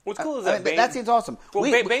 What's cool is that that scene's awesome. Well,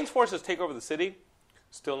 Bane's forces take over the city,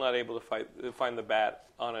 still not able to find the bat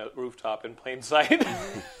on a rooftop in plain sight.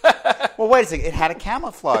 Well, wait a second. It had a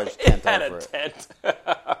camouflage tent It had over a it. tent.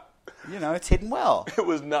 You know, it's hidden well. It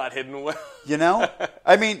was not hidden well. You know?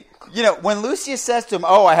 I mean, you know, when Lucius says to him,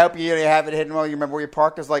 oh, I hope you have it hidden well, you remember where you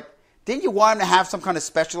parked? It's like, didn't you want him to have some kind of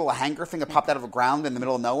special little hanger thing that popped out of the ground in the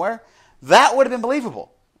middle of nowhere? That would have been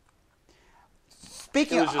believable.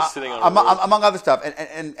 Speaking It was just sitting on a among other stuff,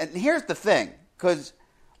 and here's the thing, because,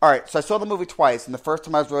 all right, so I saw the movie twice, and the first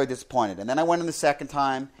time I was really disappointed, and then I went in the second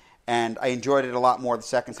time, and I enjoyed it a lot more the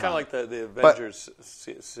second time. Kind of like the Avengers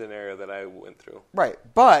scenario that I went through. Right,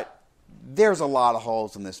 but there's a lot of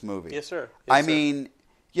holes in this movie. Yes, sir. Yes, I sir. mean,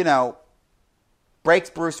 you know, breaks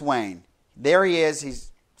Bruce Wayne. There he is. He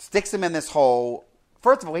sticks him in this hole.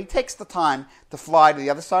 First of all, he takes the time to fly to the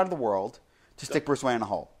other side of the world to stick Bruce Wayne in a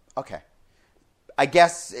hole. Okay. I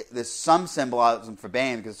guess there's some symbolism for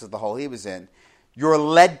Bane because this is the hole he was in. You're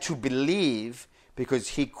led to believe because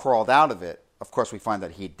he crawled out of it. Of course, we find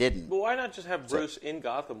that he didn't. But why not just have Bruce in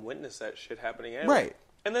Gotham witness that shit happening anyway? Right.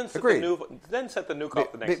 And then set Agreed. the nuke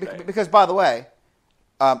off the next day. Because, by the way,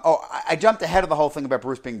 I jumped ahead of the whole thing about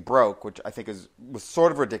Bruce being broke, which I think was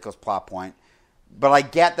sort of a ridiculous plot point. But I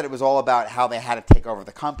get that it was all about how they had to take over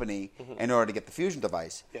the company in order to get the fusion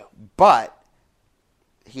device. Yeah. But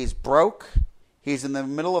he's broke. He's in the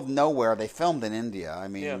middle of nowhere. They filmed in India. I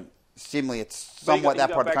mean, seemingly it's But somewhat he that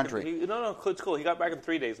got part of the back country. No, it's cool. He got back in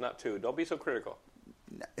 3 days, not 2. Don't be so critical.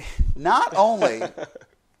 Not only,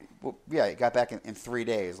 well, yeah, he got back in 3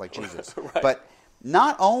 days, like Jesus. Right. But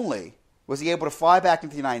not only was he able to fly back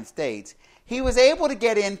into the United States, he was able to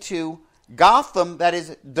get into Gotham that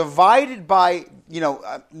is divided by,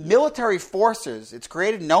 military forces. It's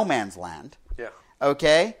created no man's land. Yeah.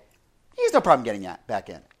 Okay? He has no problem getting back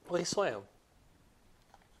in. Well, he swam.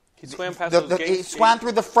 He swam past He those gates. swam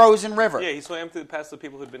through the frozen river. Yeah, he swam past the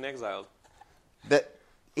people who'd been exiled. He Which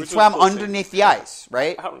was swam cool to see. underneath the ice,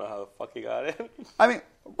 right? I don't know how the fuck he got in. I mean,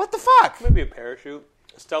 what the fuck? Maybe a parachute.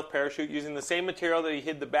 A stealth parachute using the same material that he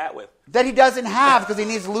hid the bat with. That he doesn't have because he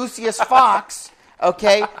needs Lucius Fox,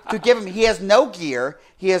 okay, to give him. He has no gear.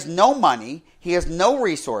 He has no money. He has no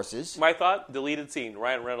resources. My thought, deleted scene.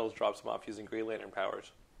 Ryan Reynolds drops him off using Green Lantern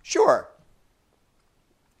powers. Sure.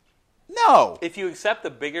 No. If you accept the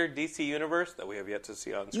bigger DC universe that we have yet to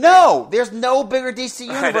see on screen. No. There's no bigger DC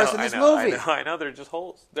universe in this movie. I know. They're just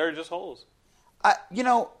holes. They're just holes.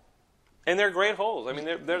 And they're great holes. I mean,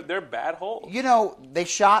 they're bad holes. They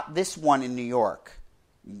shot this one in New York.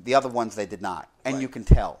 The other ones they did not. And Right. you can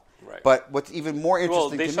tell. Right. But what's even more interesting Well,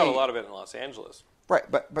 they to shot me... a lot of it in Los Angeles. Right,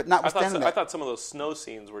 but notwithstanding I thought some of those snow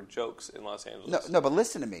scenes were jokes in Los Angeles. No, but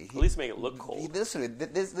listen to me. At least make it look cold. Listen to me.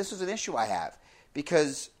 This is an issue I have.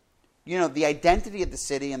 Because, the identity of the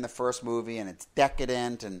city in the first movie, and it's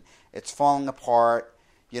decadent, and it's falling apart,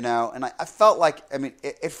 and I felt like,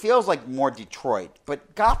 it feels like more Detroit.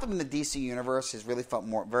 But Gotham in the DC universe has really felt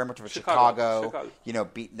very much of a Chicago.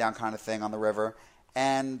 Beaten down kind of thing on the river.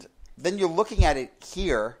 And then you're looking at it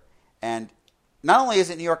here, and not only is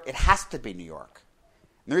it New York, it has to be New York.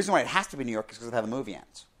 And the reason why it has to be New York is because of how the movie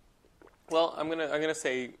ends. Well, I'm gonna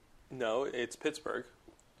say no. It's Pittsburgh,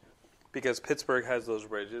 because Pittsburgh has those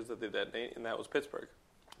bridges that they detonate, and that was Pittsburgh.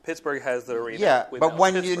 Pittsburgh has the arena. Yeah, but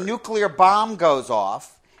when your nuclear bomb goes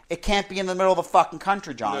off, it can't be in the middle of the fucking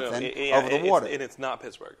country, Jonathan, over the water. And it's not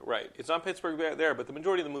Pittsburgh, right? It's not Pittsburgh there, but the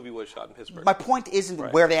majority of the movie was shot in Pittsburgh. My point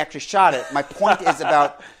isn't where they actually shot it. My point is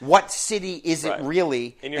about what city is it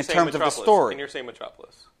really in terms of the story. And you're saying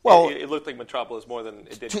Metropolis. Well, it looked like Metropolis more than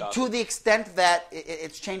it did Gotham. To the extent that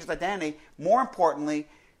it's changed its identity. More importantly,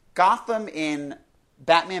 Gotham in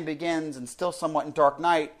Batman Begins and still somewhat in Dark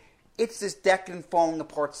Knight, it's this decadent, falling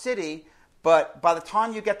apart city. But by the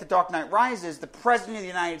time you get to Dark Knight Rises, the President of the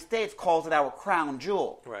United States calls it our crown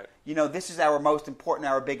jewel. Right. This is our most important,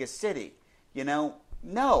 our biggest city.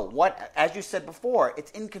 As you said before, it's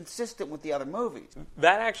inconsistent with the other movies.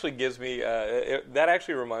 That actually gives me, that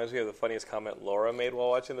actually reminds me of the funniest comment Laura made while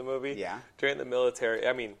watching the movie. Yeah. During the military,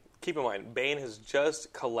 keep in mind, Bane has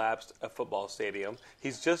just collapsed a football stadium.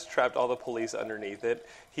 He's just trapped all the police underneath it.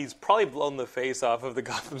 He's probably blown the face off of the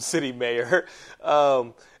Gotham City mayor.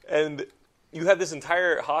 And you have this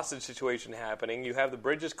entire hostage situation happening. You have the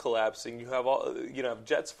bridges collapsing. You have have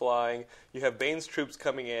jets flying. You have Bane's troops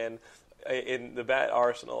coming in the Bat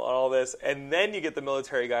Arsenal, all this, and then you get the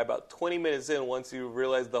military guy about 20 minutes in. Once you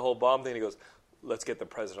realize the whole bomb thing, he goes, "Let's get the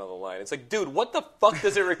president on the line." It's like, dude, what the fuck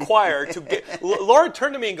does it require to get? Laura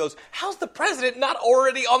turned to me and goes, "How's the president not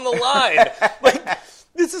already on the line?"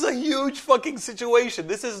 This is a huge fucking situation.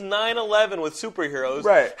 This is 9/11 with superheroes.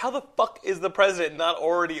 Right. How the fuck is the president not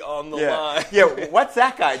already on the line? Yeah, what's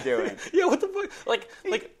that guy doing? Yeah, what the fuck? Like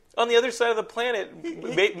on the other side of the planet, he's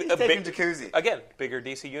taking jacuzzi. Again, bigger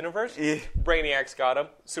DC universe. Yeah. Brainiac's got him.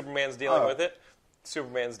 Superman's dealing with it.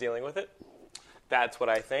 That's what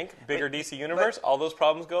I think. Bigger DC universe, all those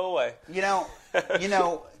problems go away.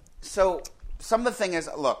 So some of the thing is,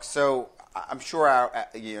 look, so I'm sure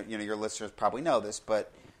your listeners probably know this,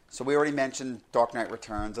 but so we already mentioned Dark Knight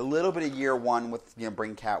Returns, a little bit of Year One with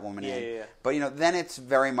bring Catwoman in. Yeah. But then it's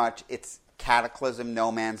very much Cataclysm,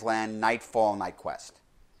 No Man's Land, Nightfall, Nightquest.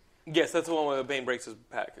 Yes, that's the one where Bane breaks his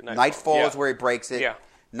pack. Nightfall is where he breaks it. Yeah.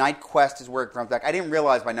 Nightquest is where it comes back. I didn't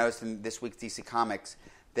realize by noticing this week's DC Comics,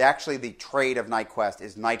 the trade of Nightquest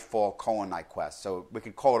is Nightfall : Nightquest. So we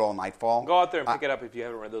could call it all Nightfall. Go out there and pick it up if you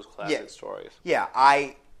haven't read those classic stories. Yeah,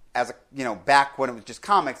 back when it was just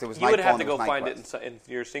comics, it was Nightfall. You would have to go Nightquest. find it in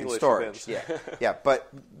your single issue storage. bins. Yeah. But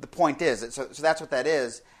the point is, so that's what that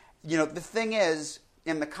is. The thing is,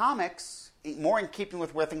 in the comics, more in keeping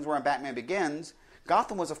with where things were in Batman Begins,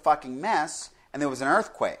 Gotham was a fucking mess, and there was an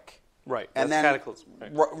earthquake. Right. And that's then Cataclysm.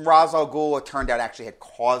 Right. Ra's al Ghul, it turned out, actually had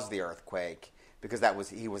caused the earthquake because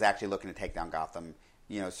he was actually looking to take down Gotham.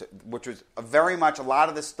 Which was very much a lot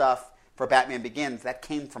of the stuff for Batman Begins that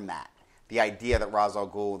came from that. The idea that Ra's al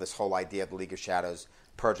Ghul, this whole idea of the League of Shadows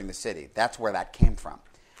purging the city, that's where that came from.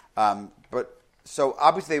 But so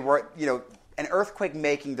obviously they were, an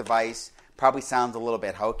earthquake-making device probably sounds a little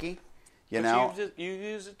bit hokey. You've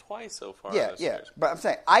used it twice so far. Yeah. But I'm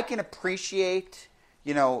saying I can appreciate,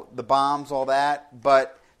 the bombs, all that.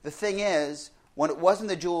 But the thing is, when it wasn't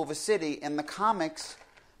the jewel of a city in the comics,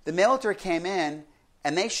 the military came in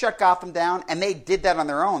and they shut Gotham down, and they did that on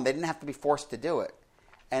their own. They didn't have to be forced to do it,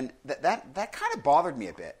 and that kind of bothered me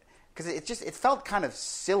a bit because it felt kind of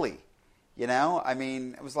silly.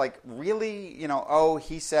 It was like, really,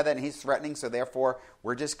 he said that and he's threatening, so therefore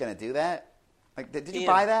we're just going to do that. Like, did you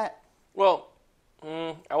buy that? Well,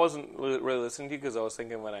 I wasn't really listening to you because I was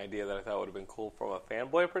thinking of an idea that I thought would have been cool from a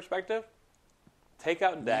fanboy perspective. Take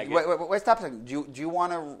out Daggett. Wait, stop a second. Do you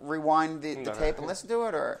want to rewind the tape and listen to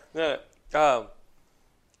it, or? No.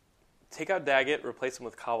 Take out Daggett, replace him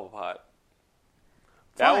with Cobblepot.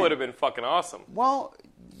 That would have been fucking awesome. Well,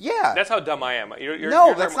 yeah. That's how dumb I am.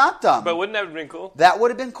 That's not dumb. But wouldn't that have been cool? That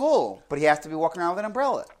would have been cool, but he has to be walking around with an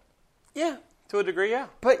umbrella. Yeah. To a degree, yeah.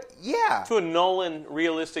 But yeah, to a Nolan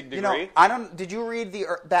realistic degree. Did you read the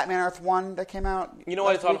Batman Earth 1 that came out? You know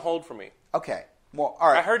what? It's on hold for me. Okay. Well, all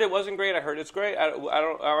right. I heard it wasn't great. I heard it's great.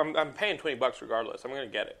 I'm paying $20 regardless. I'm going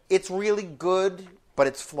to get it. It's really good, but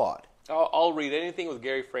it's flawed. I'll read anything with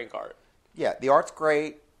Gary Frank art. Yeah, the art's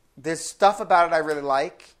great. There's stuff about it I really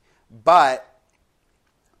like, but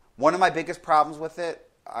one of my biggest problems with it,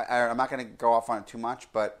 I'm not going to go off on it too much,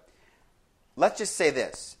 but let's just say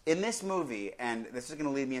this. In this movie, and this is going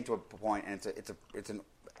to lead me into a point, and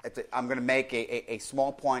I'm going to make a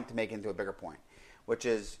small point to make it into a bigger point, which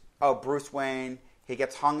is, Bruce Wayne, he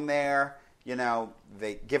gets hung there,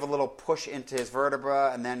 they give a little push into his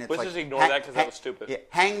vertebra, and then it's Let's just ignore that because that was stupid. Yeah,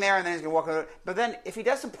 hang there, and then he's going to walk over. But then if he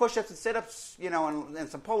does some push-ups and sit-ups, and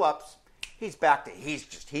some pull-ups, he's back to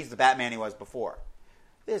he's the Batman he was before.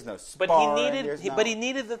 There's no But sparring. he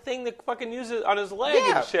needed the thing to fucking use it on his leg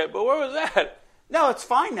and shit. But where was that? No, it's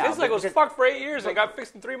fine now. His leg was fucked for 8 years and got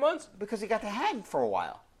fixed in 3 months. Because he got to hang for a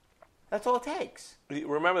while. That's all it takes.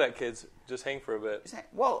 Remember that, kids. Just hang for a bit.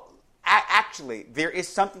 Well, actually, there is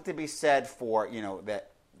something to be said for,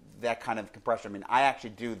 that kind of compression. I mean, I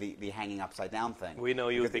actually do the hanging upside down thing. We know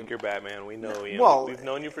you think you're Batman. We know you. Well, we've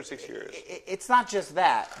known you for 6 years. It's not just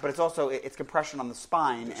that, but it's also it's compression on the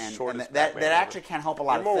spine, and that actually can help a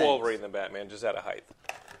lot of things. You're more Wolverine than Batman, just out of height.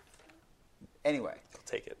 Anyway, I'll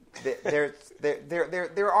take it.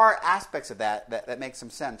 There are aspects of that make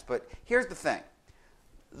some sense, but here's the thing: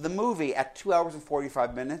 the movie at 2 hours and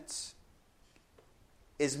 45 minutes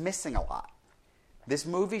is missing a lot. This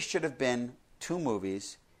movie should have been 2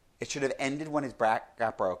 movies. It should have ended when his back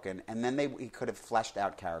got broken, and then he could have fleshed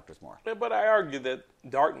out characters more. But I argue that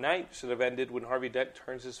Dark Knight should have ended when Harvey Dent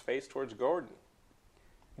turns his face towards Gordon.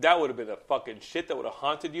 That would have been a fucking shit that would have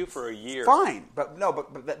haunted you for a year. Fine, but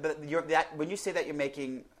when you say that, you're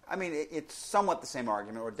making. I mean, it's somewhat the same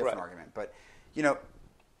argument or a different argument, but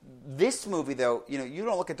this movie though, you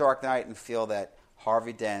don't look at Dark Knight and feel that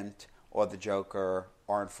Harvey Dent or the Joker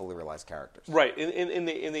aren't fully realized characters. Right, and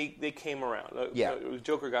they came around. Yeah.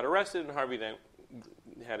 Joker got arrested and Harvey Dent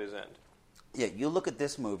had his end. Yeah, you look at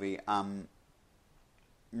this movie,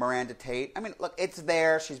 Miranda Tate. I mean, look, it's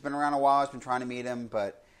there. She's been around a while. She's been trying to meet him,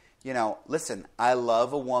 but, listen, I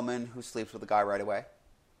love a woman who sleeps with a guy right away.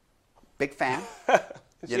 Big fan.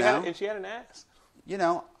 And she had an ass.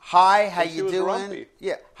 Hi, how you doing? Grumpy.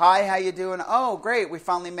 Yeah, hi, how you doing? Oh, great, we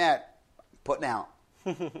finally met. Putting out.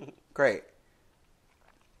 Great.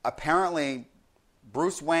 Apparently,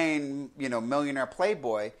 Bruce Wayne, millionaire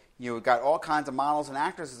playboy, got all kinds of models and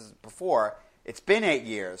actresses before. It's been 8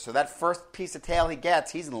 years, so that first piece of tail he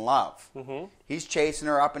gets, he's in love. Mm-hmm. He's chasing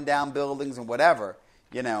her up and down buildings and whatever,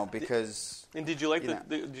 because. And did you like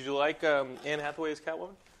Did you like Anne Hathaway as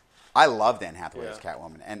Catwoman? I loved Anne Hathaway as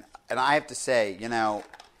Catwoman, and I have to say,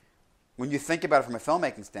 when you think about it from a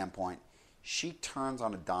filmmaking standpoint, she turns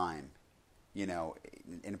on a dime.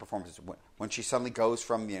 In performances, when she suddenly goes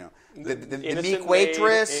from the meek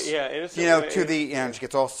waitress, to the she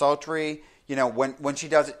gets all sultry. When she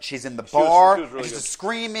does it, she's in the bar, she was really and she's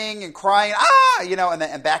screaming and crying,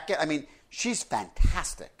 and back. I mean, she's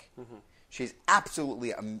fantastic. Mm-hmm. She's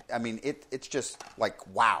absolutely. I mean, it's just like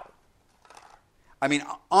wow. I mean,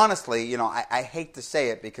 honestly, I hate to say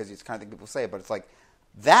it because it's kind of thing people say, but it's like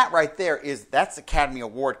that right there that's Academy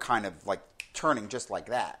Award kind of like turning just like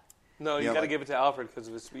that. No, you got to give it to Alfred because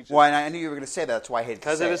of his speeches. Well, I knew you were going to say that. That's why I hated to say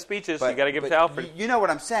it. Because of his speeches, you got to give it to Alfred. You know what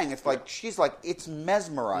I'm saying? It's like she's like it's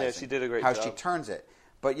mesmerizing. Yeah, she did a great job. How she turns it.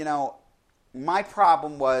 But my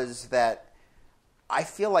problem was that I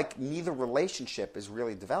feel like neither relationship is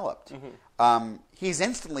really developed. Mm-hmm. He's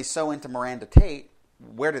instantly so into Miranda Tate.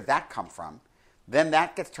 Where did that come from? Then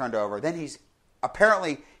that gets turned over. Then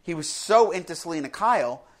he was so into Selena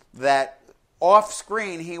Kyle that off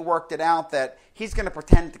screen he worked it out that he's going to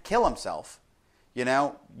pretend to kill himself,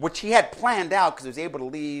 which he had planned out because he was able to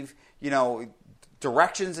leave,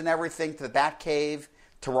 directions and everything to the Batcave,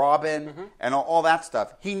 to Robin, mm-hmm. and all that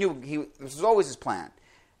stuff. He knew this was always his plan.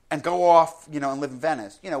 And go off, and live in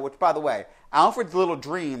Venice, which, by the way, Alfred's little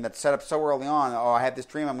dream that's set up so early on, I had this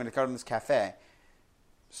dream, I'm going to go to this cafe.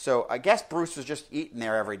 So I guess Bruce was just eating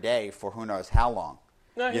there every day for who knows how long.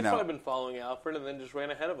 No, he'd probably been following Alfred and then just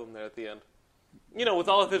ran ahead of him there at the end. With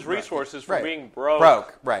all of his resources from being broke.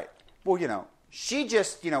 Broke, right. Well, she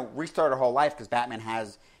just, restarted her whole life because Batman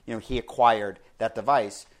has, he acquired that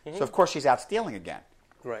device. Mm-hmm. So, of course, she's out stealing again.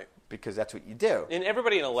 Right. Because that's what you do. And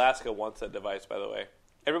everybody in Alaska wants that device, by the way.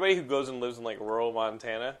 Everybody who goes and lives in, rural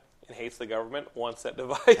Montana and hates the government wants that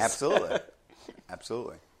device. Absolutely.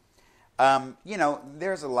 Absolutely.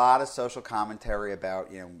 There's a lot of social commentary about,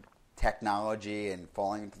 technology and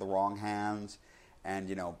falling into the wrong hands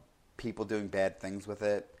and, people doing bad things with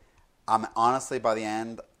it. Honestly, by the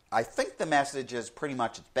end, I think the message is pretty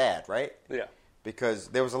much it's bad, right? Yeah. Because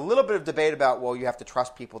there was a little bit of debate about, you have to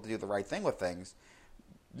trust people to do the right thing with things.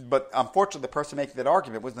 But unfortunately, the person making that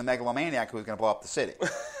argument was the megalomaniac who was going to blow up the city.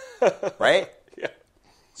 Right? Yeah.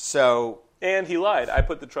 So... And he lied. I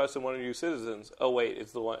put the trust in one of you citizens. Oh, wait,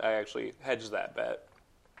 it's the one I actually hedged that bet.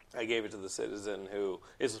 I gave it to the citizen who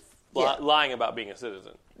is lying about being a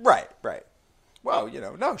citizen. Right. Well,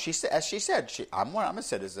 no. As she said, I'm a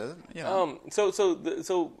citizen.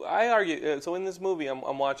 So I argue. So in this movie,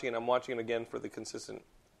 I'm watching it again for the consistent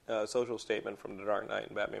social statement from The Dark Knight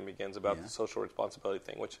and Batman Begins about the social responsibility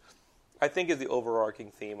thing, which I think is the overarching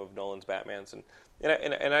theme of Nolan's Batmans,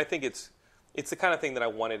 and I think it's it's the kind of thing that I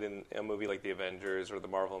wanted in a movie like the Avengers or the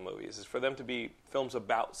Marvel movies, is for them to be films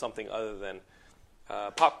about something other than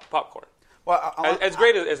popcorn. Well, as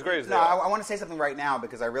great as they are. I want to say something right now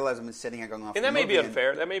because I realize I'm sitting here going off. And that may be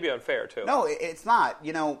unfair. That may be unfair too. No, it's not.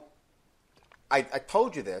 You know, I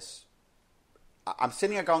told you this. I'm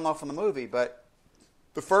sitting here going off on the movie, but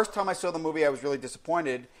the first time I saw the movie, I was really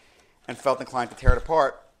disappointed and felt inclined to tear it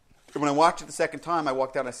apart. And when I watched it the second time, I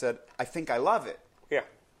walked out and I said, I think I love it. Yeah.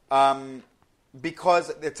 Because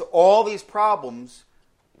it's all these problems,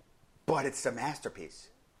 but it's a masterpiece.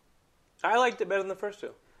 I liked it better than the first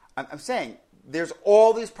two. I'm saying, there's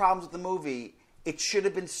all these problems with the movie. It should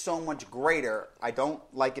have been so much greater. I don't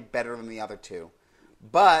like it better than the other two.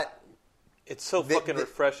 But it's so fucking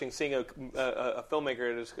refreshing seeing a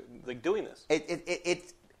filmmaker just like doing this.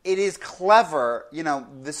 It is clever, you know,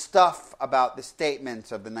 the stuff about the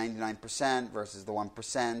statements of the 99% versus the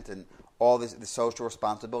 1% and all this, the social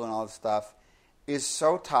responsibility and all this stuff is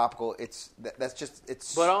so topical. That's just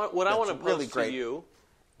it's. But what I want to really pose great. to you,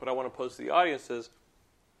 what I want to pose to the audience is: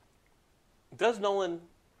 does Nolan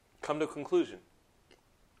come to a conclusion?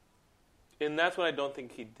 And that's what I don't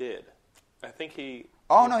think he did. I think he.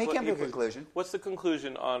 Oh no, he came to a conclusion. What's the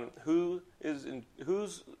conclusion on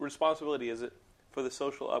whose responsibility is it for the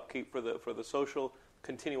social upkeep, for the social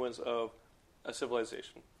continuance of a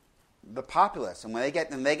civilization? The populace, and when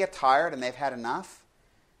they get tired and they've had enough,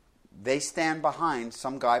 they stand behind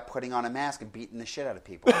some guy putting on a mask and beating the shit out of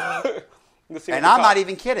people. And I'm not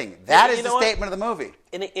even kidding. That is the statement of the movie.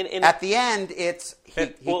 At the end, it's he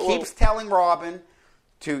keeps telling Robin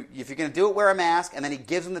to, if you're going to do it, wear a mask, and then he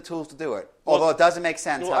gives him the tools to do it. Although it doesn't make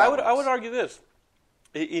sense. Well, I would argue this.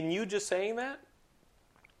 In you just saying that,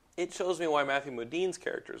 it shows me why Matthew Modine's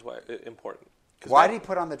character is important. Why did he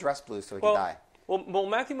put on the dress blue so he could die? Well,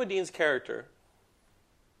 Matthew Modine's character,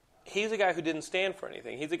 he's a guy who didn't stand for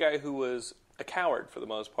anything. He's a guy who was a coward for the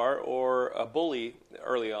most part, or a bully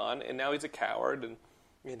early on, and now he's a coward, and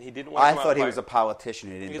he didn't want to come out I thought he and was a politician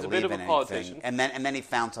who didn't He's believe a bit of in a politician. anything. And then he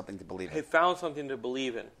found something to believe in. He found something to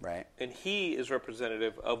believe in. Right. And he is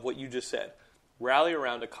representative of what you just said. Rally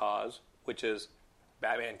around a cause, which is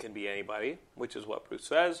Batman can be anybody, which is what Bruce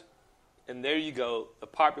says. And there you go, the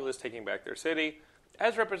populace taking back their city,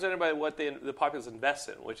 as represented by what the populace invests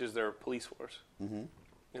in, which is their police force. Mm-hmm.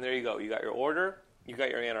 And there you go. You got your order, you got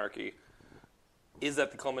your anarchy. Is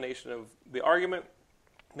that the culmination of the argument?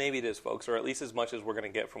 Maybe it is, folks, or at least as much as we're going to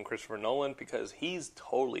get from Christopher Nolan, because he's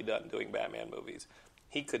totally done doing Batman movies.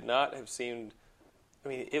 He could not have seemed... I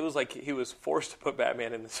mean, it was like he was forced to put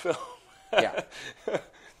Batman in this film. Yeah.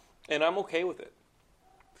 And I'm okay with it.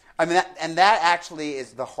 I mean, that actually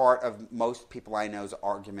is the heart of most people I know's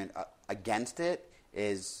argument against it,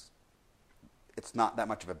 is it's not that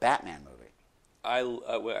much of a Batman movie.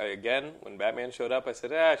 Again, when Batman showed up, I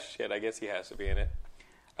said, shit, I guess he has to be in it.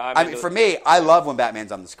 I mean, for me, I love when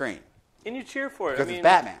Batman's on the screen. And you cheer for it. Because it's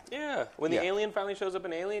Batman. Yeah. When the alien finally shows up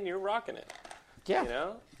in Alien, you're rocking it. Yeah. You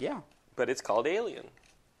know? Yeah. But it's called Alien.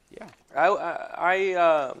 Yeah.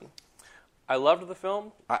 I loved the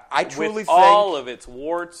film. I truly with think... all of its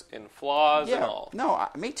warts and flaws and all. No,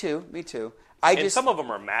 me too. And some of them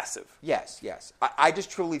are massive. Yes. I just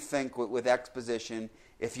truly think with exposition,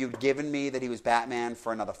 if you'd given me that he was Batman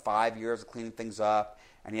for another 5 years of cleaning things up,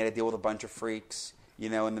 and he had to deal with a bunch of freaks, you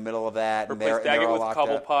know, in the middle of that, and replace they're Daggett all with locked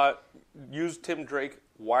Cobblepot, up. use Tim Drake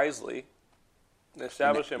wisely,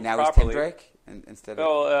 establish him now properly. He's Tim Drake instead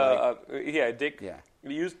of Dick. Yeah.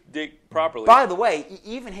 Use Dick properly. By the way,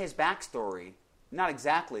 even his backstory, not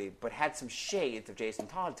exactly, but had some shades of Jason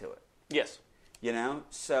Todd to it. Yes. You know,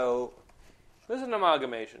 so... This is an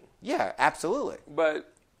amalgamation. Yeah, absolutely.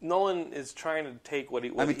 But Nolan is trying to take what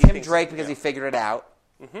he... I mean, Tim Drake, because he figured it out,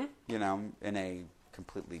 you know, in a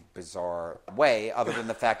completely bizarre way, other than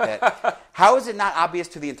the fact that... How is it not obvious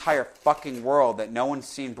to the entire fucking world that no one's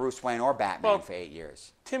seen Bruce Wayne or Batman for 8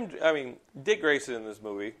 years? Dick Grayson in this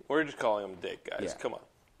movie, we're just calling him Dick, guys. Yeah. Come on.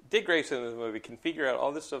 Dick Grayson in this movie can figure out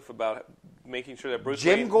all this stuff about making sure that Bruce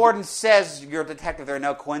Wayne... Jim Gordon says you're a detective, there are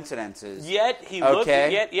no coincidences. Yet he's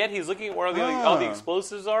looking at where all the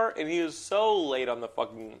explosives are, and he is so late on the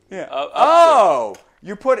fucking... Yeah.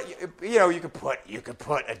 You could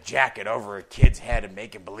put a jacket over a kid's head and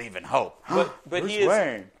make him believe in hope. But he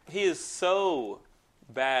is so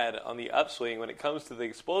bad on the upswing when it comes to the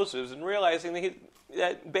explosives, and realizing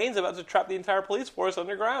that Bane's about to trap the entire police force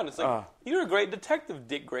underground. It's like, you're a great detective,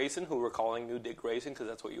 Dick Grayson, who we're calling you Dick Grayson because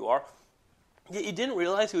that's what you are. Yet you didn't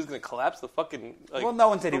realize he was going to collapse the fucking... Well, no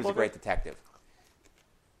one said he was a great detective.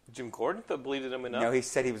 Jim Gordon believed in him enough. No, he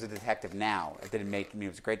said he was a detective now. It didn't make him. He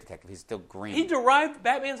was a great detective. He's still green. He derived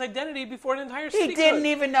Batman's identity before an entire city He didn't could.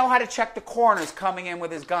 even know how to check the corners coming in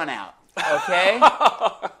with his gun out. Okay?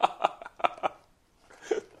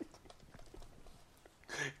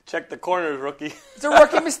 Check the corners, rookie. It's a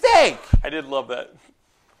rookie mistake. I did love that.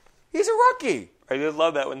 He's a rookie. I did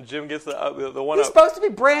love that when Jim gets the one He's up. supposed to be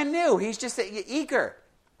brand new. He's just eager.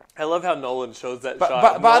 I love how Nolan shows that But- shot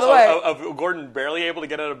but- by the way- of Gordon barely able to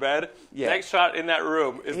get out of bed. Yeah. Next shot in that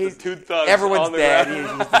room is the two thugs Everyone's on the dead.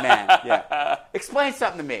 ground. He's the man. Yeah. Explain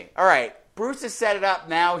something to me. All right. Bruce has set it up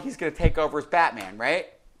now. He's going to take over as Batman, right?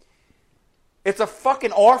 It's a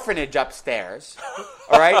fucking orphanage upstairs.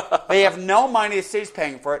 All right? They have no money. The city's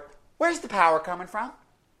paying for it. Where's the power coming from?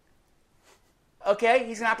 Okay?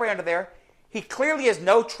 He's going to operate under there. He clearly has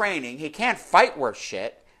no training. He can't fight worth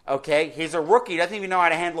shit. Okay, he's a rookie. He doesn't even know how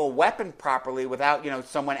to handle a weapon properly without,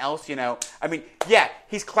 someone else, I mean, yeah,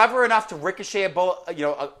 he's clever enough to ricochet a bullet,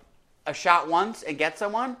 a shot once and get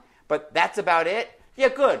someone, but that's about it. Yeah,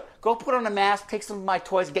 good. Go put on a mask, take some of my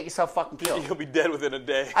toys, and get yourself fucking killed. He'll be dead within a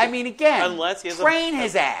day. I mean, again, unless he has train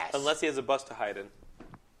his ass. Unless he has a bus to hide in.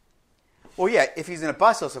 Well, yeah, if he's in a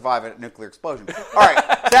bus, he'll survive a nuclear explosion. All right,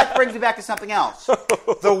 so that brings me back to something else.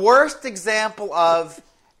 The worst example of,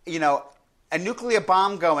 a nuclear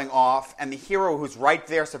bomb going off and the hero who's right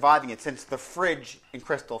there surviving it, since the fridge in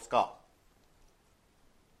Crystal Skull.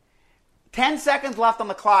 10 seconds left on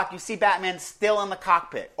the clock, you see Batman still in the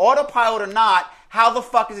cockpit. Autopilot or not, how the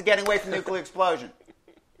fuck is he getting away from the nuclear explosion?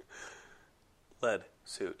 Lead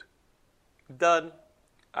suit. Done.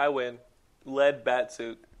 I win. Lead bat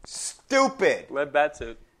suit. Stupid. Lead bat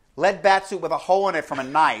suit. Lead bat suit with a hole in it from a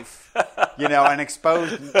knife, an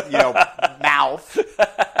exposed, mouth.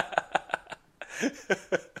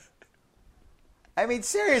 I mean,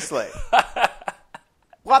 seriously.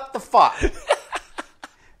 What the fuck?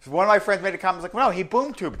 One of my friends made a comment, like, well, no, he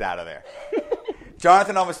boom tubed out of there.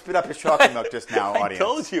 Jonathan almost spit up his chocolate milk just now, audience. I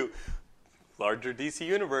told you. Larger DC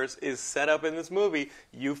universe is set up in this movie.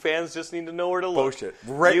 You fans just need to know where to look. Bullshit.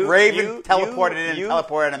 Raven teleported in and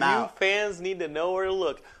teleported him out. You fans need to know where to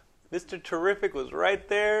look. Mr. Terrific was right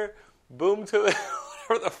there. Boom to it.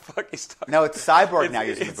 Whatever the fuck he's talking. No, it's Cyborg now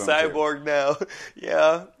using the It's boom tube. Cyborg now.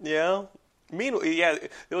 Yeah. Meanwhile, yeah,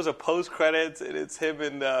 there was a post credits, and it's him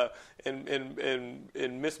and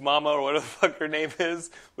Miss Mama or whatever the fuck her name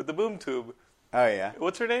is with the boom tube. Oh yeah.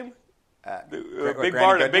 What's her name? Big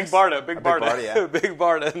Barda, Big Barda, yeah. Big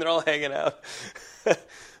Barda, and they're all hanging out.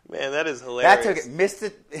 Man, that is hilarious. That took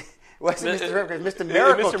it. Wasn't Mr. Miracle? Mr.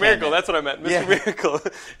 Miracle. Mr. Miracle, that's what I meant. Mr. Yeah. Miracle.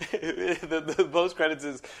 the post credits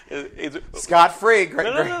is Scott Free,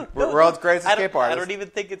 no. world's greatest escape artist. I don't even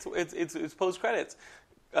think it's post credits.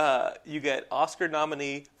 You get Oscar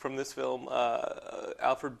nominee from this film,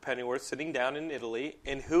 Alfred Pennyworth, sitting down in Italy,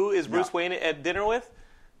 and who is Bruce Wayne at dinner with?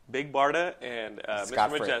 Big Barda and Mr.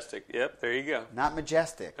 Free. Majestic. Yep, there you go. Not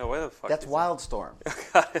Majestic. Oh, where the fuck? That's is Wildstorm.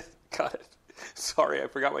 Got it. Sorry, I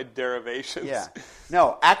forgot my derivations. Yeah.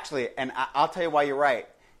 No, actually, and I'll tell you why you're right.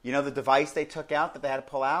 You know the device they took out that they had to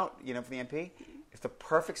pull out, for the MP? It's the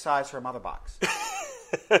perfect size for a mother box.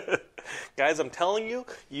 Guys, I'm telling you,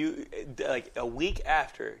 like a week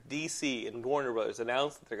after DC and Warner Brothers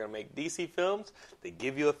announced that they're going to make DC films, they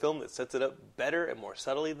give you a film that sets it up better and more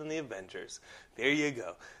subtly than the Avengers. There you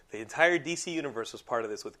go. The entire DC universe was part of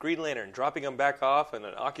this, with Green Lantern dropping them back off in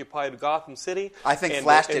an occupied Gotham City. I think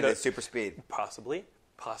Flash did it at super speed. Possibly.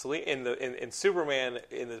 In Superman,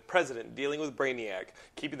 in the President dealing with Brainiac,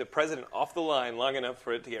 keeping the President off the line long enough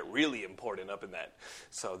for it to get really important up in that.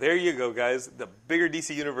 So there you go, guys. The bigger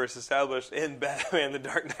DC universe established in Batman: The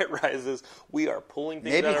Dark Knight Rises. We are pulling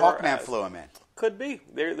things Maybe out of our Hawkman ass. flew him in. Could be.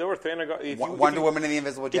 There were Thanagarians. Wonder Woman and the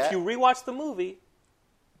Invisible Jet. If you rewatch the movie,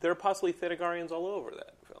 there are possibly Thanagarians all over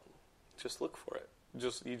that film. Just look for it.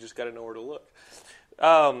 You just got to know where to look.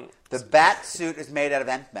 The bat suit is made out of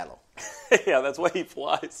nth metal. Yeah, that's why he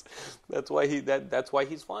flies. That's why he's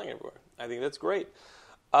flying everywhere. I think that's great.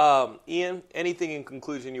 Ian, anything in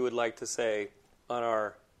conclusion you would like to say on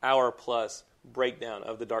our hour-plus breakdown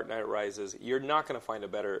of The Dark Knight Rises? You're not going to find a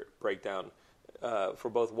better breakdown for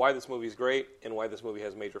both why this movie is great and why this movie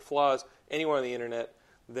has major flaws anywhere on the internet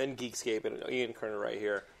than Geekscape and Ian Kerner right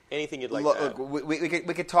here. Anything you'd like to add? Look, we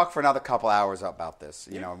could talk for another couple hours about this.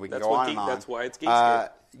 We can go on and on. That's why it's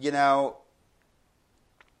Geekscape.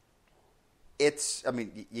 It's. I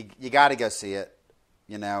mean, you got to go see it.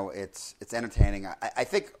 It's entertaining. I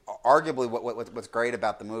think arguably what's great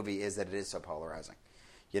about the movie is that it is so polarizing.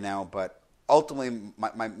 But ultimately,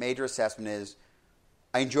 my major assessment is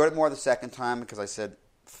I enjoyed it more the second time because I said,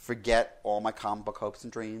 forget all my comic book hopes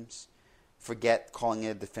and dreams. forget calling it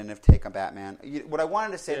a definitive take on Batman. What I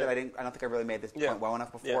wanted to say that I don't think I really made this point well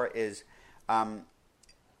enough before is, I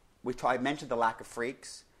mentioned the lack of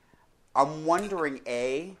freaks. I'm wondering,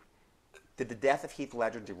 did the death of Heath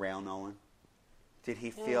Ledger derail Nolan? Did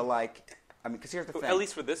he feel like? I mean, because here's the thing. At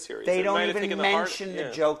least for this series, they don't even mention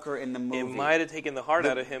the Joker in the movie. It might have taken the heart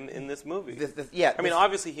out of him in this movie. I mean,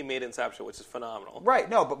 obviously he made Inception, which is phenomenal. Right?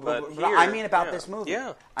 No, but here, I mean about this movie.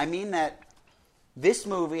 Yeah. I mean that this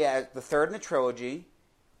movie, as the third in the trilogy,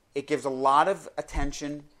 it gives a lot of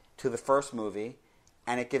attention to the first movie,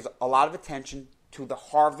 and it gives a lot of attention to the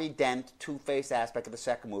Harvey Dent Two-Face aspect of the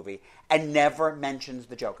second movie, and never mentions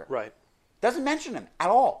the Joker. Right. Doesn't mention him at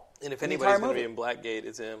all. And if anybody's going to be in Blackgate,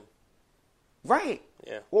 it's him. Right.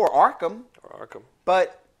 Yeah. Or Arkham. Arkham.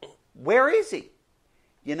 But where is he?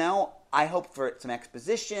 You know, I hope for some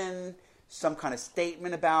exposition, some kind of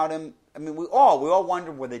statement about him. I mean, we all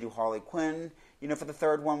wondered would they do Harley Quinn, you know, for the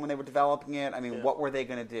third one when they were developing it. I mean, what were they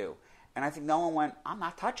going to do? And I think no one went, I'm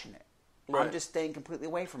not touching it. Right. I'm just staying completely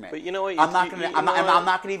away from it. But you know what? I'm not going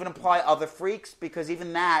to even apply other freaks because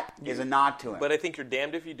even that is a nod to him. But I think you're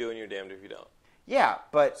damned if you do and you're damned if you don't. Yeah,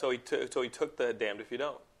 but so he took the damned if you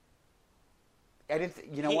don't. I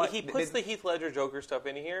didn't. You know what? He puts the Heath Ledger Joker stuff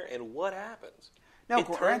in here, and what happens? No,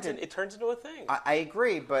 it turns into a thing. I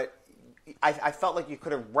agree, but I felt like you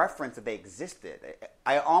could have referenced that they existed.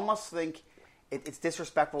 I almost think it's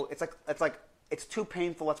disrespectful. It's like it's too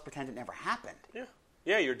painful. Let's pretend it never happened.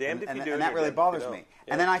 Yeah, you're damned if you do. And that really bothers me.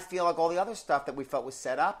 Yeah. And then I feel like all the other stuff that we felt was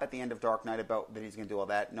set up at the end of Dark Knight about that he's going to do all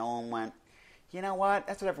that. No one went, you know what?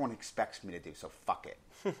 That's what everyone expects me to do, so fuck it.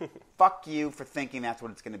 Fuck you for thinking that's what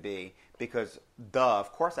it's going to be, because,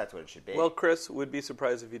 of course that's what it should be. Well, Chris, would be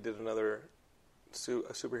surprised if you did another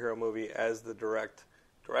superhero movie as the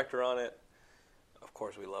director on it. Of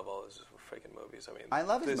course, we love all his freaking movies. I mean, I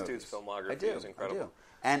love his this movies. dude's filmography is incredible.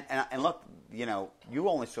 I do. And look, you know, you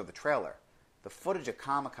only saw the trailer. The footage at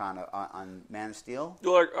Comic-Con on Man of Steel.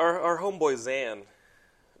 Well, our homeboy Zan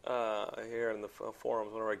here in the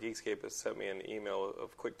forums, one of our Geekscapists sent me an email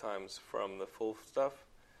of quick times from the full stuff.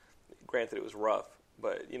 Granted, it was rough,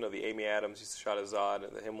 but you know the Amy Adams used to shot a Zod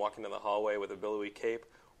and him walking down the hallway with a billowy cape.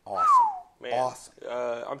 Awesome, man. Awesome.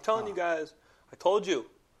 I'm telling you guys, I told you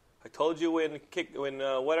when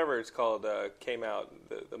whatever it's called came out,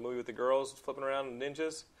 the movie with the girls flipping around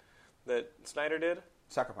ninjas that Snyder did.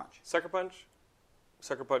 Sucker Punch.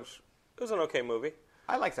 It was an okay movie.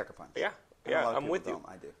 I like Sucker Punch. Yeah, I'm with you.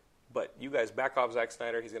 I do. But you guys back off Zack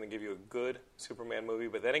Snyder. He's going to give you a good Superman movie.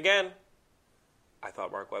 But then again, I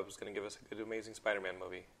thought Mark Webb was going to give us a good, amazing Spider-Man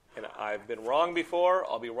movie. And I've been wrong before.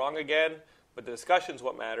 I'll be wrong again. But the discussion's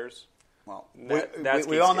what matters. Well,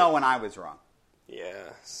 we all know when I was wrong. Yeah,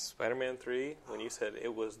 Spider-Man 3, when you said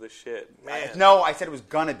it was the shit. Man. No, I said it was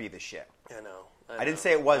going to be the shit. I know. I didn't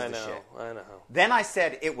say it was the shit. I know. Then I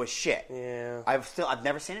said it was shit. Yeah. I've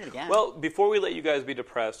never seen it again. Well, before we let you guys be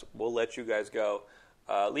depressed, we'll let you guys go.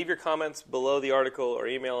 Leave your comments below the article or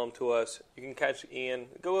email them to us. You can catch Ian.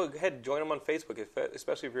 Go ahead, join him on Facebook,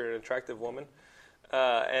 especially if you're an attractive woman.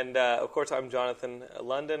 And of course, I'm Jonathan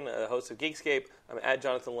London, host of Geekscape. I'm at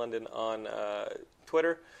Jonathan London on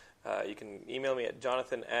Twitter. You can email me at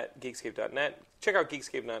jonathan@geekscape.net. Check out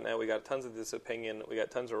geekscape.net. We got tons of this opinion. We got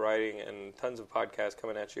tons of writing and tons of podcasts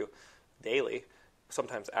coming at you daily,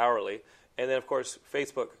 sometimes hourly. And then, of course,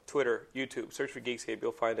 Facebook, Twitter, YouTube. Search for Geekscape.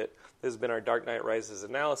 You'll find it. This has been our Dark Knight Rises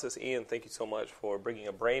analysis. Ian, thank you so much for bringing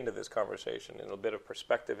a brain to this conversation and a bit of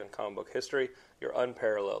perspective in comic book history. You're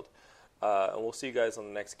unparalleled. And we'll see you guys on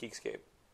the next Geekscape.